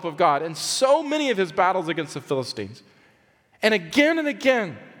sought the help of God in so many of his battles against the Philistines. And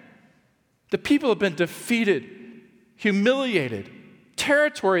again, the people have been defeated, humiliated.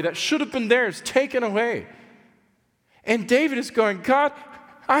 Territory that should have been theirs taken away. And David is going, God,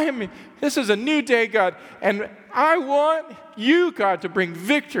 this is a new day, God, and I want you, God, to bring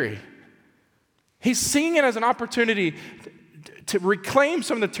victory. He's seeing it as an opportunity to reclaim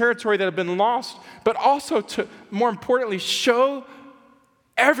some of the territory that had been lost, but also to, more importantly, show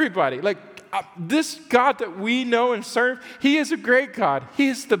everybody, this God that we know and serve, he is a great God. He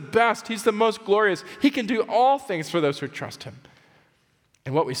is the best. He's the most glorious. He can do all things for those who trust him.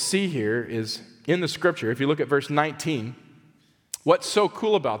 And what we see here is in the scripture, if you look at verse 19, what's so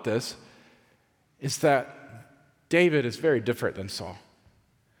cool about this is that David is very different than Saul.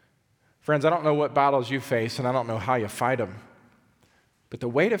 Friends, I don't know what battles you face, and I don't know how you fight them. But the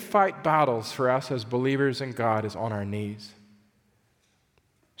way to fight battles for us as believers in God is on our knees.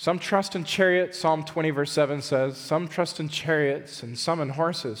 Some trust in chariots, Psalm 20 verse 7 says. Some trust in chariots and some in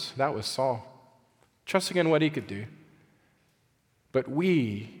horses. That was Saul, trusting in what he could do. But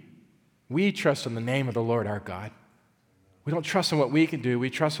we trust in the name of the Lord our God. We don't trust in what we can do. We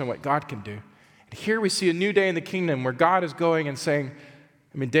trust in what God can do. And here we see a new day in the kingdom where God is going and saying,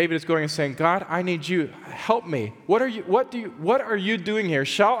 David is going and saying, God, I need you. Help me. What are you doing here?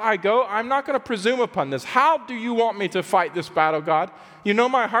 Shall I go? I'm not going to presume upon this. How do you want me to fight this battle, God? You know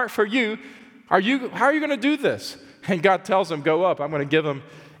my heart for you. How are you going to do this? And God tells him, go up. I'm going to give him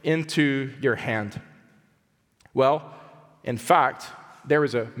into your hand. Well, in fact, there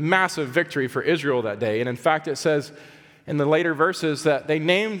was a massive victory for Israel that day. And in fact, it says in the later verses that they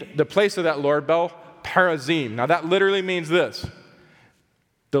named the place of that Lord Bel-Perazim. Now that literally means this: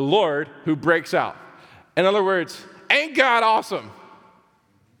 the Lord who breaks out. In other words, ain't God awesome?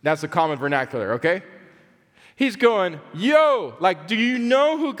 That's the common vernacular, okay? He's going, yo, do you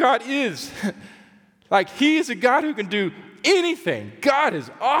know who God is? He is a God who can do anything. God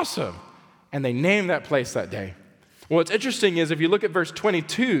is awesome. And they named that place that day. What's interesting is if you look at verse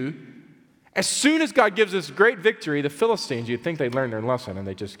 22, as soon as God gives this great victory, the Philistines, you'd think they'd learn their lesson, and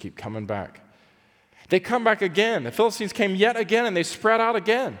they just keep coming back. They come back again. The Philistines came yet again, and they spread out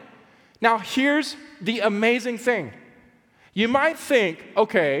again. Now, here's the amazing thing. You might think,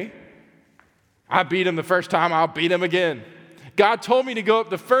 okay, I beat him the first time, I'll beat him again. God told me to go up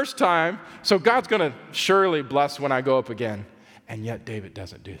the first time, so God's going to surely bless when I go up again. And yet David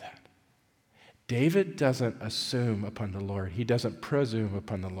doesn't do that. David doesn't assume upon the Lord. He doesn't presume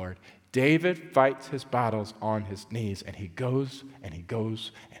upon the Lord. David fights his battles on his knees, and he goes and he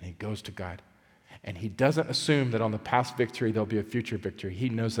goes and he goes to God. And he doesn't assume that on the past victory there'll be a future victory. He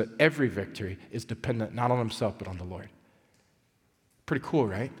knows that every victory is dependent not on himself but on the Lord. Pretty cool,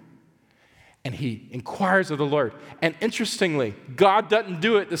 right? And he inquires of the Lord. And interestingly, God doesn't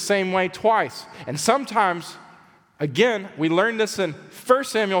do it the same way twice. And sometimes, again, we learned this in 1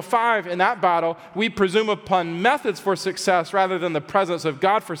 Samuel 5 in that battle. We presume upon methods for success rather than the presence of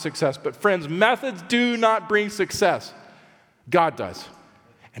God for success. But friends, methods do not bring success. God does.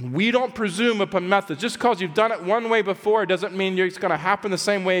 And we don't presume upon methods. Just because you've done it one way before doesn't mean it's going to happen the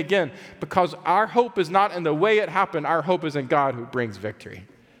same way again. Because our hope is not in the way it happened. Our hope is in God who brings victory.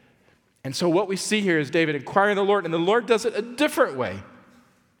 And so what we see here is David inquiring the Lord, and the Lord does it a different way.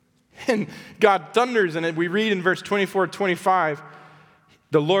 And God thunders, and we read in verse 24-25,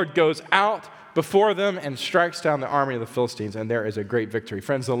 the Lord goes out before them and strikes down the army of the Philistines, and there is a great victory.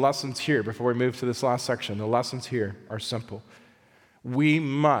 Friends, the lessons here, before we move to this last section, the lessons here are simple. We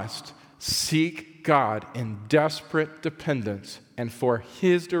must seek God in desperate dependence and for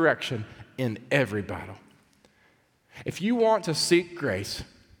his direction in every battle. If you want to seek grace,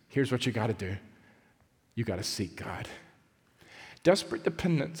 here's what you got to do. You got to seek God. Desperate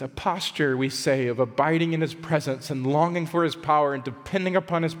dependence, a posture, we say, of abiding in his presence and longing for his power and depending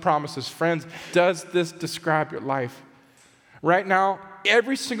upon his promises. Friends, does this describe your life? Right now,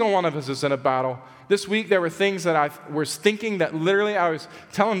 every single one of us is in a battle. This week, there were things that I was thinking that literally I was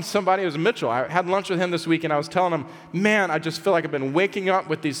telling somebody, it was Mitchell. I had lunch with him this week, and I was telling him, man, I just feel like I've been waking up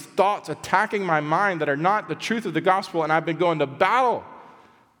with these thoughts attacking my mind that are not the truth of the gospel, and I've been going to battle.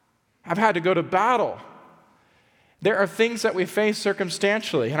 I've had to go to battle. There are things that we face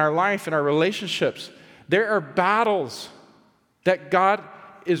circumstantially in our life, in our relationships. There are battles that God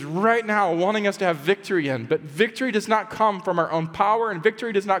is right now wanting us to have victory in. But victory does not come from our own power, and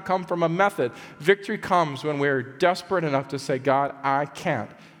victory does not come from a method. Victory comes when we're desperate enough to say, God, I can't.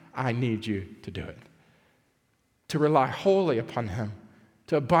 I need you to do it. To rely wholly upon him,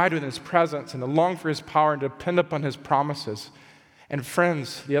 to abide in his presence and to long for his power and to depend upon his promises. And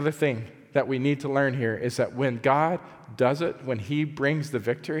friends, the other thing that we need to learn here is that when God does it, when he brings the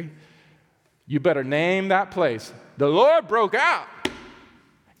victory, you better name that place. The Lord broke out.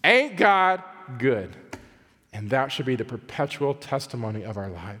 Ain't God good? And that should be the perpetual testimony of our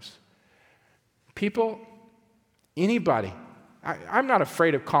lives. People, anybody, I'm not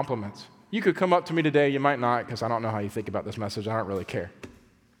afraid of compliments. You could come up to me today, you might not, because I don't know how you think about this message. I don't really care.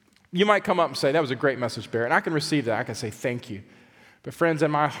 You might come up and say, that was a great message, Barrett. And I can receive that. I can say, thank you. But friends,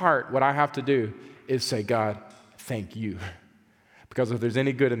 in my heart, what I have to do is say, God, thank you. Because if there's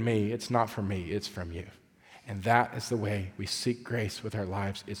any good in me, it's not from me, it's from you. And that is the way we seek grace with our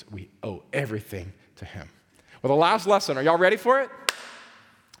lives, is we owe everything to him. Well, the last lesson, are y'all ready for it?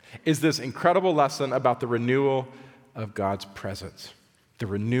 Is this incredible lesson about the renewal of God's presence. The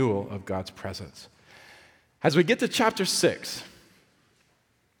renewal of God's presence. As we get to chapter 6,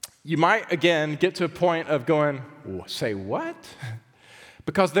 you might again get to a point of going, say what?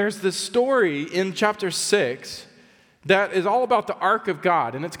 Because there's this story in chapter 6 that is all about the ark of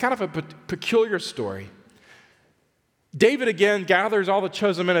God, and it's kind of a peculiar story. David again gathers all the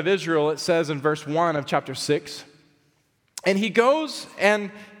chosen men of Israel, it says in verse 1 of chapter 6, and he goes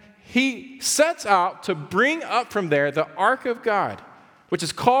and he sets out to bring up from there the ark of God, which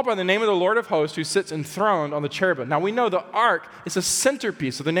is called by the name of the Lord of hosts, who sits enthroned on the cherubim. Now we know the ark is a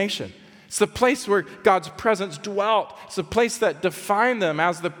centerpiece of the nation. It's the place where God's presence dwelt. It's the place that defined them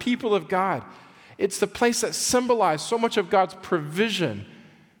as the people of God. It's the place that symbolized so much of God's provision.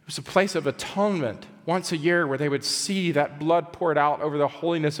 It was a place of atonement once a year where they would see that blood poured out over the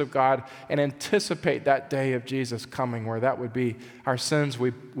holiness of God and anticipate that day of Jesus coming, where that would be our sins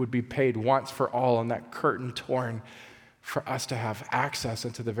would be paid once for all and that curtain torn for us to have access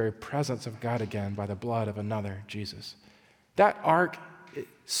into the very presence of God again by the blood of another Jesus. That ark is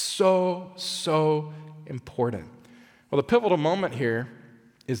so, so important. Well, the pivotal moment here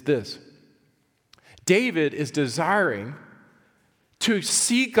is this. David is desiring to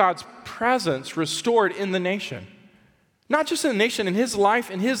see God's presence restored in the nation. Not just in the nation, in his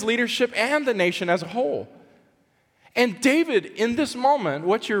life, in his leadership, and the nation as a whole. And David, in this moment,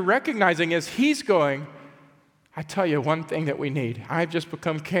 what you're recognizing is he's going, I tell you one thing that we need. I've just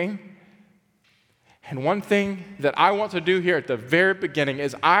become king. And one thing that I want to do here at the very beginning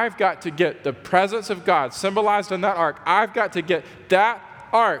is I've got to get the presence of God symbolized in that ark. I've got to get that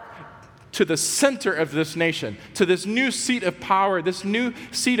ark to the center of this nation, to this new seat of power, this new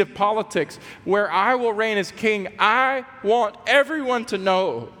seat of politics where I will reign as king. I want everyone to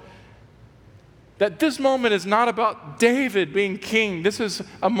know that this moment is not about David being king. This is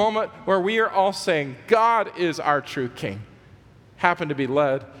a moment where we are all saying, God is our true king. Happened to be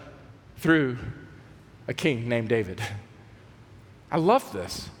led through a king named David. I love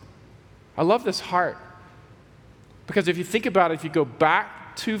this. I love this heart. Because if you think about it, if you go back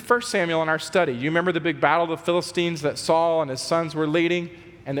to 1 Samuel in our study, you remember the big battle of the Philistines that Saul and his sons were leading,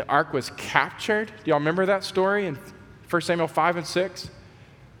 and the ark was captured? Do y'all remember that story in 1 Samuel 5 and 6?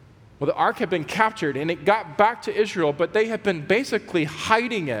 Well, the ark had been captured, and it got back to Israel, but they had been basically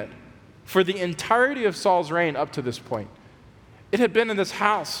hiding it for the entirety of Saul's reign up to this point. It had been in this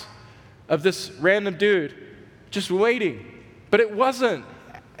house of this random dude just waiting, but it wasn't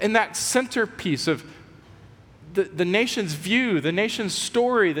in that centerpiece of the nation's view, the nation's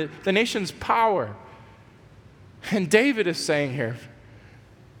story, the nation's power. And David is saying here,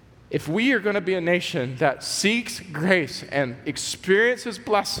 if we are going to be a nation that seeks grace and experiences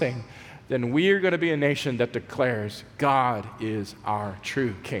blessing, then we are going to be a nation that declares God is our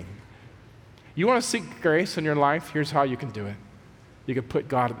true king. You want to seek grace in your life? Here's how you can do it. You can put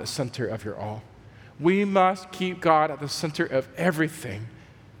God at the center of your all. We must keep God at the center of everything.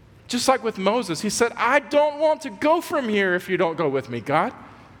 Just like with Moses, he said, I don't want to go from here if you don't go with me, God.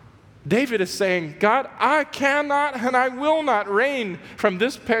 David is saying, God, I cannot and I will not reign from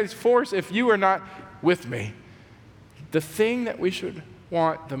this place forth if you are not with me. The thing that we should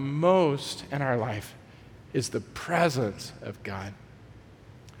want the most in our life is the presence of God.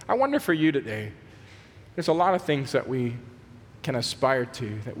 I wonder for you today, there's a lot of things that we can aspire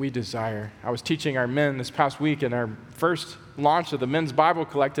to, that we desire. I was teaching our men this past week in our first launch of the Men's Bible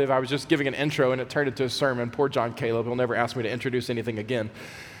Collective. I was just giving an intro and it turned into a sermon. Poor John Caleb, he'll never ask me to introduce anything again.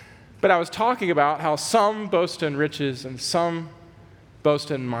 But I was talking about how some boast in riches and some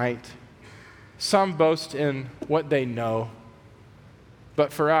boast in might. Some boast in what they know.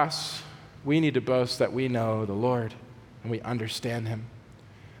 But for us, we need to boast that we know the Lord and we understand him.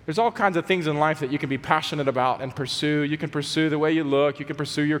 There's all kinds of things in life that you can be passionate about and pursue. You can pursue the way you look. You can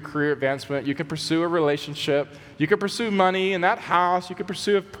pursue your career advancement. You can pursue a relationship. You can pursue money in that house. You can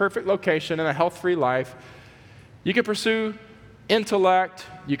pursue a perfect location and a health-free life. You can pursue intellect.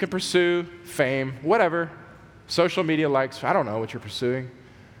 You can pursue fame, whatever. Social media likes, I don't know what you're pursuing.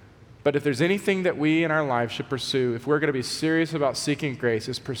 But if there's anything that we in our lives should pursue, if we're going to be serious about seeking grace,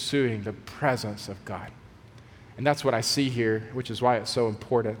 is pursuing the presence of God. And that's what I see here, which is why it's so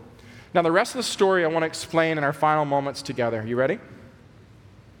important. Now, the rest of the story I want to explain in our final moments together. You ready?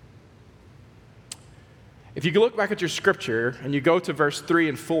 If you look back at your scripture and you go to verse 3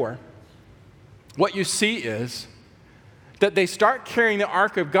 and 4, what you see is that they start carrying the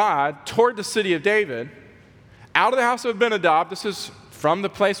ark of God toward the city of David, out of the house of Abinadab. This is from the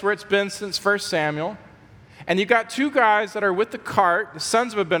place where it's been since 1 Samuel. And you got two guys that are with the cart, the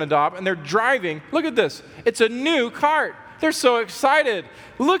sons of Abinadab, and they're driving. Look at this. It's a new cart. They're so excited.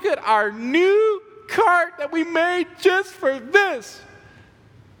 Look at our new cart that we made just for this.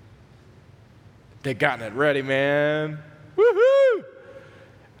 They've gotten it ready, man. Woohoo!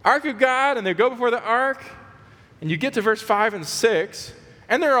 Ark of God, and they go before the ark, and you get to verse 5 and 6,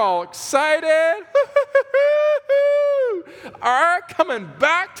 and they're all excited. Ark coming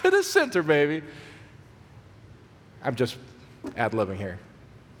back to the center, baby. I'm just ad-libbing here,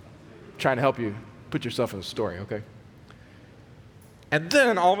 trying to help you put yourself in the story, okay? And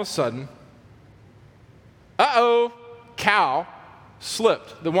then all of a sudden, cow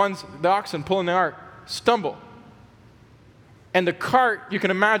slipped. The oxen pulling the ark stumble. And the cart, you can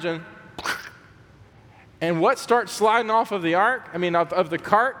imagine, and what starts sliding off of the ark? Of the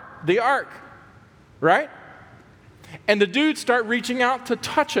cart? The ark, right? And the dudes start reaching out to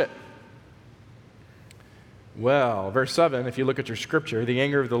touch it. Well, verse 7, if you look at your scripture, the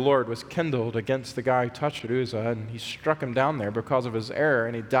anger of the Lord was kindled against the guy who touched Uzzah, and he struck him down there because of his error,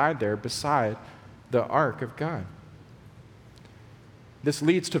 and he died there beside the ark of God. This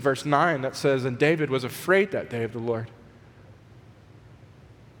leads to verse 9 that says, and David was afraid that day of the Lord.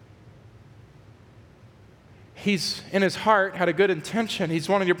 He's, in his heart, had a good intention. He's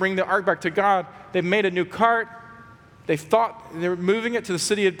wanting to bring the ark back to God. They've made a new cart. They thought they were moving it to the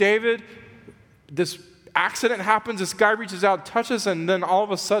city of David. This accident happens. This guy reaches out, touches, and then all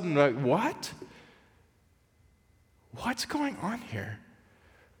of a sudden, like, what? What's going on here?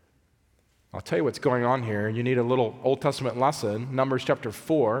 I'll tell you what's going on here. You need a little Old Testament lesson. Numbers chapter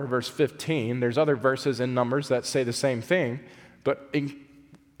 4, verse 15. There's other verses in Numbers that say the same thing, but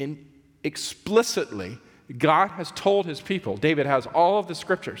explicitly, God has told his people, David has all of the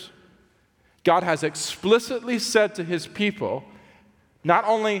scriptures. God has explicitly said to his people, not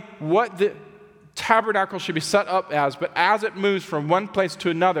only what the tabernacle should be set up as, but as it moves from one place to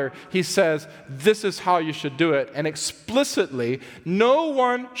another, he says, this is how you should do it. And explicitly, no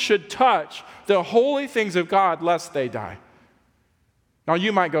one should touch the holy things of God lest they die. Now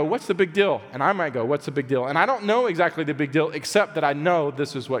you might go, what's the big deal? And I might go, what's the big deal? And I don't know exactly the big deal, except that I know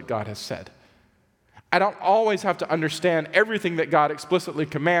this is what God has said. I don't always have to understand everything that God explicitly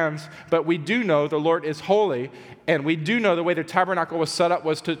commands, but we do know the Lord is holy, and we do know the way the tabernacle was set up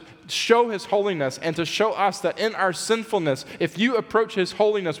was to show his holiness and to show us that in our sinfulness, if you approach his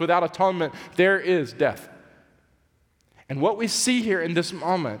holiness without atonement, there is death. And what we see here in this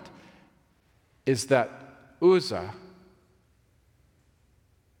moment is that Uzzah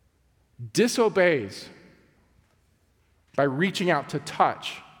disobeys by reaching out to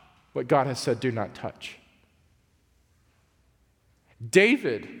touch what God has said, do not touch.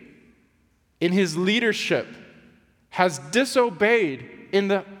 David, in his leadership, has disobeyed in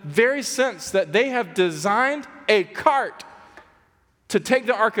the very sense that they have designed a cart to take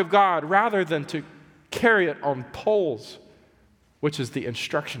the ark of God rather than to carry it on poles, which is the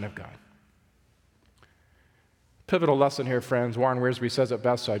instruction of God. Pivotal lesson here, friends. Warren Wiersbe says it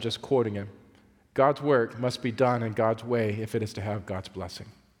best, so I'm just quoting him. God's work must be done in God's way if it is to have God's blessing.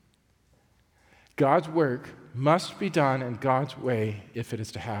 God's work must be done in God's way if it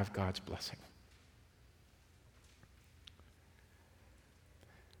is to have God's blessing.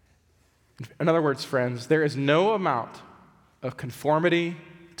 In other words, friends, there is no amount of conformity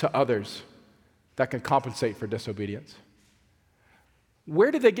to others that can compensate for disobedience.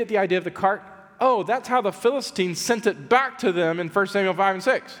 Where did they get the idea of the cart? Oh, that's how the Philistines sent it back to them in 1 Samuel 5 and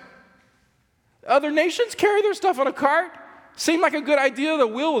 6. Other nations carry their stuff on a cart. Seemed like a good idea. The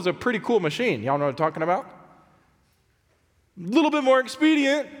wheel was a pretty cool machine. Y'all know what I'm talking about? A little bit more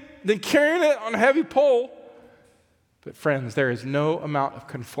expedient than carrying it on a heavy pole. But friends, there is no amount of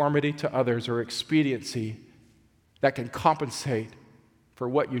conformity to others or expediency that can compensate for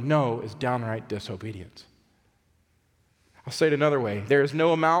what you know is downright disobedience. I'll say it another way. There is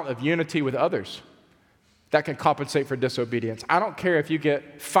no amount of unity with others that can compensate for disobedience. I don't care if you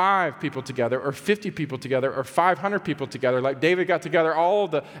get 5 people together or 50 people together or 500 people together, like David got together all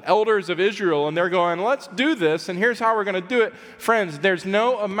the elders of Israel, and they're going, let's do this, and here's how we're going to do it. Friends, there's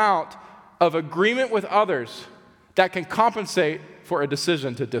no amount of agreement with others that can compensate for a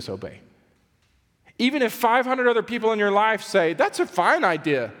decision to disobey. Even if 500 other people in your life say, that's a fine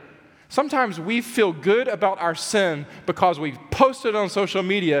idea. Sometimes we feel good about our sin because we post it on social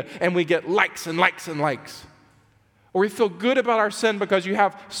media and we get likes and likes and likes. Or we feel good about our sin because you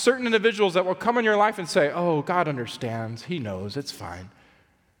have certain individuals that will come in your life and say, oh, God understands. He knows. It's fine.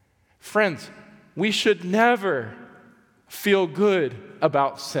 Friends, we should never feel good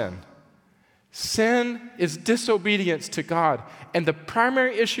about sin. Sin is disobedience to God. And the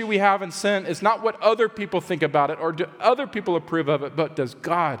primary issue we have in sin is not what other people think about it or do other people approve of it, but does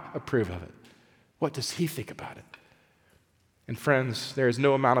God approve of it? What does He think about it? And friends, there is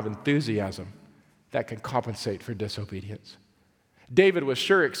no amount of enthusiasm that can compensate for disobedience. David was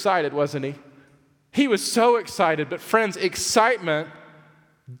sure excited, wasn't he? He was so excited, but friends, excitement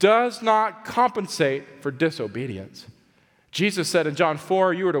does not compensate for disobedience. Jesus said in John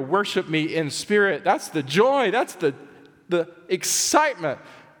 4, you are to worship me in spirit. That's the joy, that's the excitement.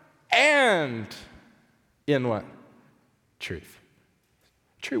 And in what? Truth.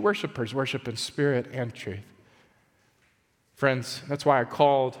 True worshipers worship in spirit and truth. Friends, that's why I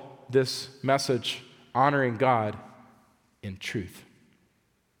called this message Honoring God in Truth.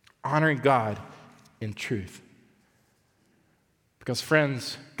 Honoring God in truth. Because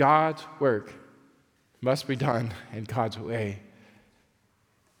friends, God's work must be done in God's way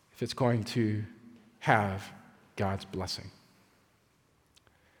if it's going to have God's blessing.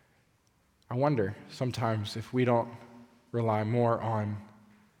 I wonder sometimes if we don't rely more on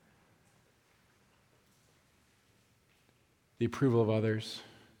the approval of others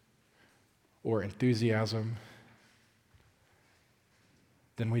or enthusiasm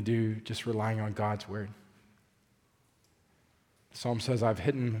than we do just relying on God's word. The psalm says, I've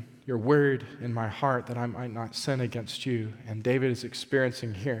hidden your word in my heart that I might not sin against you. And David is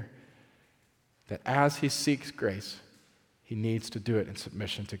experiencing here that as he seeks grace, he needs to do it in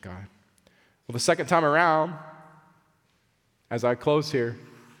submission to God. Well, the second time around, as I close here,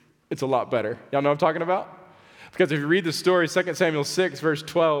 it's a lot better. Y'all know what I'm talking about? Because if you read the story, 2 Samuel 6, verse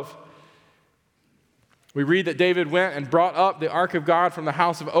 12, we read that David went and brought up the ark of God from the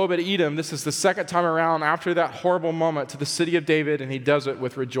house of Obed-Edom. This is the second time around after that horrible moment to the city of David, and he does it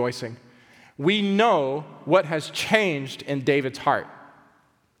with rejoicing. We know what has changed in David's heart.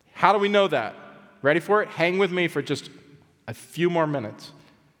 How do we know that? Ready for it? Hang with me for just a few more minutes.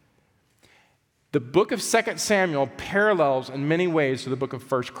 The book of 2 Samuel parallels in many ways to the book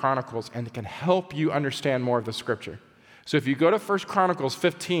of 1 Chronicles, and it can help you understand more of the scripture. So if you go to 1 Chronicles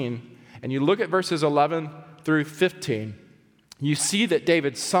 15, and you look at verses 11 through 15, you see that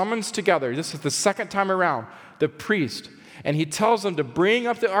David summons together, this is the second time around, the priest, and he tells them to bring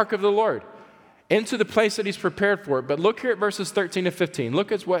up the ark of the Lord into the place that he's prepared for it. But look here at verses 13 to 15.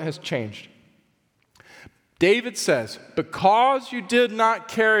 Look at what has changed. David says, because you did not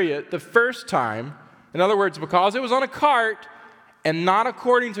carry it the first time, in other words, because it was on a cart and not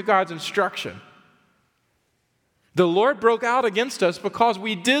according to God's instruction, the Lord broke out against us because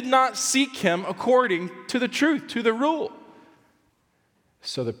we did not seek him according to the truth, to the rule.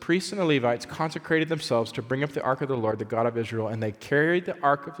 So the priests and the Levites consecrated themselves to bring up the ark of the Lord, the God of Israel, and they carried the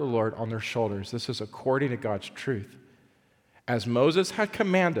ark of the Lord on their shoulders. This is according to God's truth, as Moses had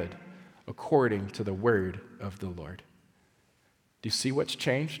commanded, according to the word of the Lord. Do you see what's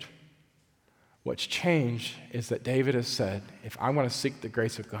changed? What's changed is that David has said, if I want to seek the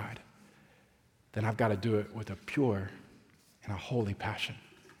grace of God, then I've got to do it with a pure and a holy passion.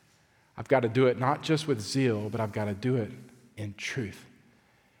 I've got to do it not just with zeal, but I've got to do it in truth.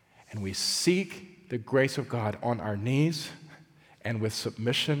 And we seek the grace of God on our knees and with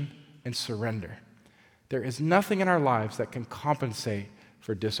submission and surrender. There is nothing in our lives that can compensate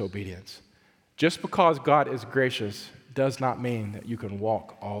for disobedience. Just because God is gracious does not mean that you can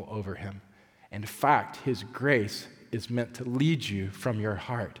walk all over him. In fact, his grace is meant to lead you from your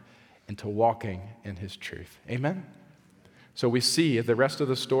heart into walking in his truth. Amen? So we see the rest of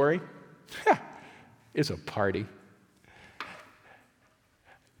the story is a party.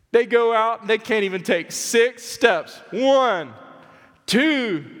 They go out and they can't even take 6 steps. 1,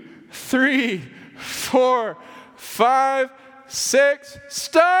 2, 3, 4, 5, 6.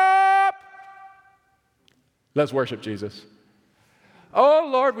 Stop! Let's worship Jesus. Oh,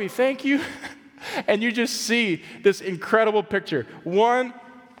 Lord, we thank you. And you just see this incredible picture. 1,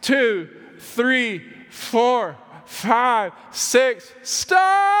 2, 3, 4, 5, 6,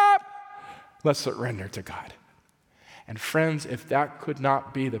 stop! Let's surrender to God. And friends, if that could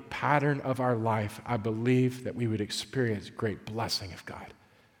not be the pattern of our life, I believe that we would experience great blessing of God.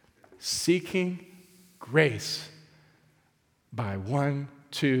 Seeking grace by 1,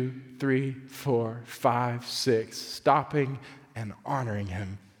 2, 3, 4, 5, 6, stopping and honoring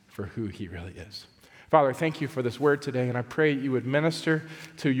him for who he really is. Father, thank you for this word today, and I pray you would minister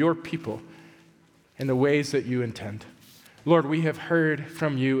to your people in the ways that you intend. Lord, we have heard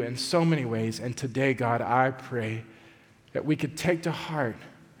from you in so many ways, and today, God, I pray that we could take to heart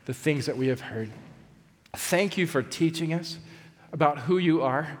the things that we have heard. Thank you for teaching us about who you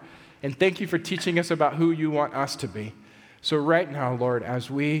are, and thank you for teaching us about who you want us to be. So right now, Lord, as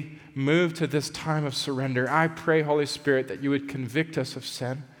we move to this time of surrender, I pray, Holy Spirit, that you would convict us of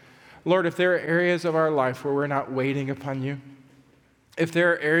sin. Lord, if there are areas of our life where we're not waiting upon you, if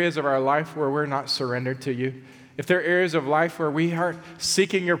there are areas of our life where we're not surrendered to you, if there are areas of life where we aren't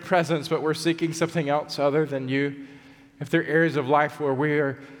seeking your presence, but we're seeking something else other than you, if there are areas of life where we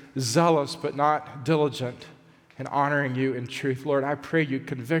are zealous but not diligent in honoring you in truth, Lord, I pray you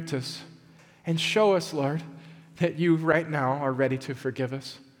convict us and show us, Lord, that you right now are ready to forgive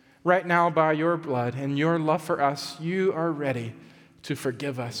us. Right now, by your blood and your love for us, you are ready to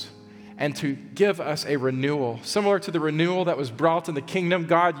forgive us and to give us a renewal. Similar to the renewal that was brought in the kingdom,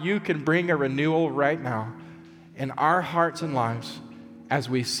 God, you can bring a renewal right now in our hearts and lives as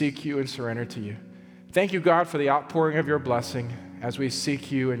we seek you and surrender to you. Thank you, God, for the outpouring of your blessing as we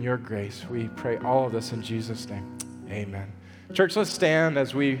seek you and your grace. We pray all of this in Jesus' name. Amen. Church, let's stand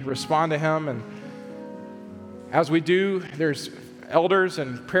as we respond to him. And as we do, there's elders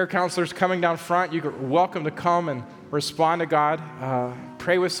and prayer counselors coming down front. You're welcome to come and respond to God.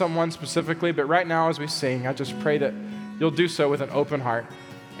 Pray with someone specifically. But right now, as we sing, I just pray that you'll do so with an open heart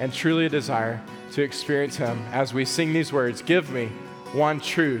and truly a desire to experience him as we sing these words, give me one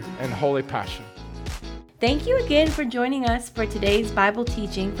true and holy passion. Thank you again for joining us for today's Bible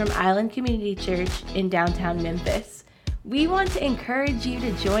teaching from Island Community Church in downtown Memphis. We want to encourage you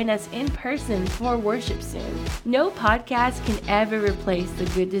to join us in person for worship soon. No podcast can ever replace the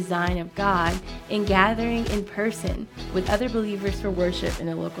good design of God in gathering in person with other believers for worship in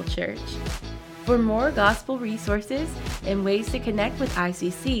a local church. For more gospel resources and ways to connect with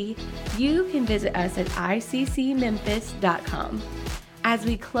ICC, you can visit us at iccmemphis.com. As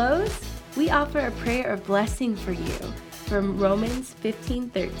we close, we offer a prayer of blessing for you from Romans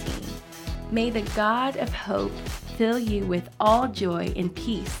 15:13. May the God of hope fill you with all joy and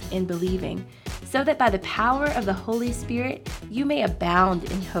peace in believing, so that by the power of the Holy Spirit you may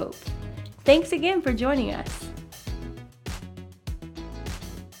abound in hope. Thanks again for joining us.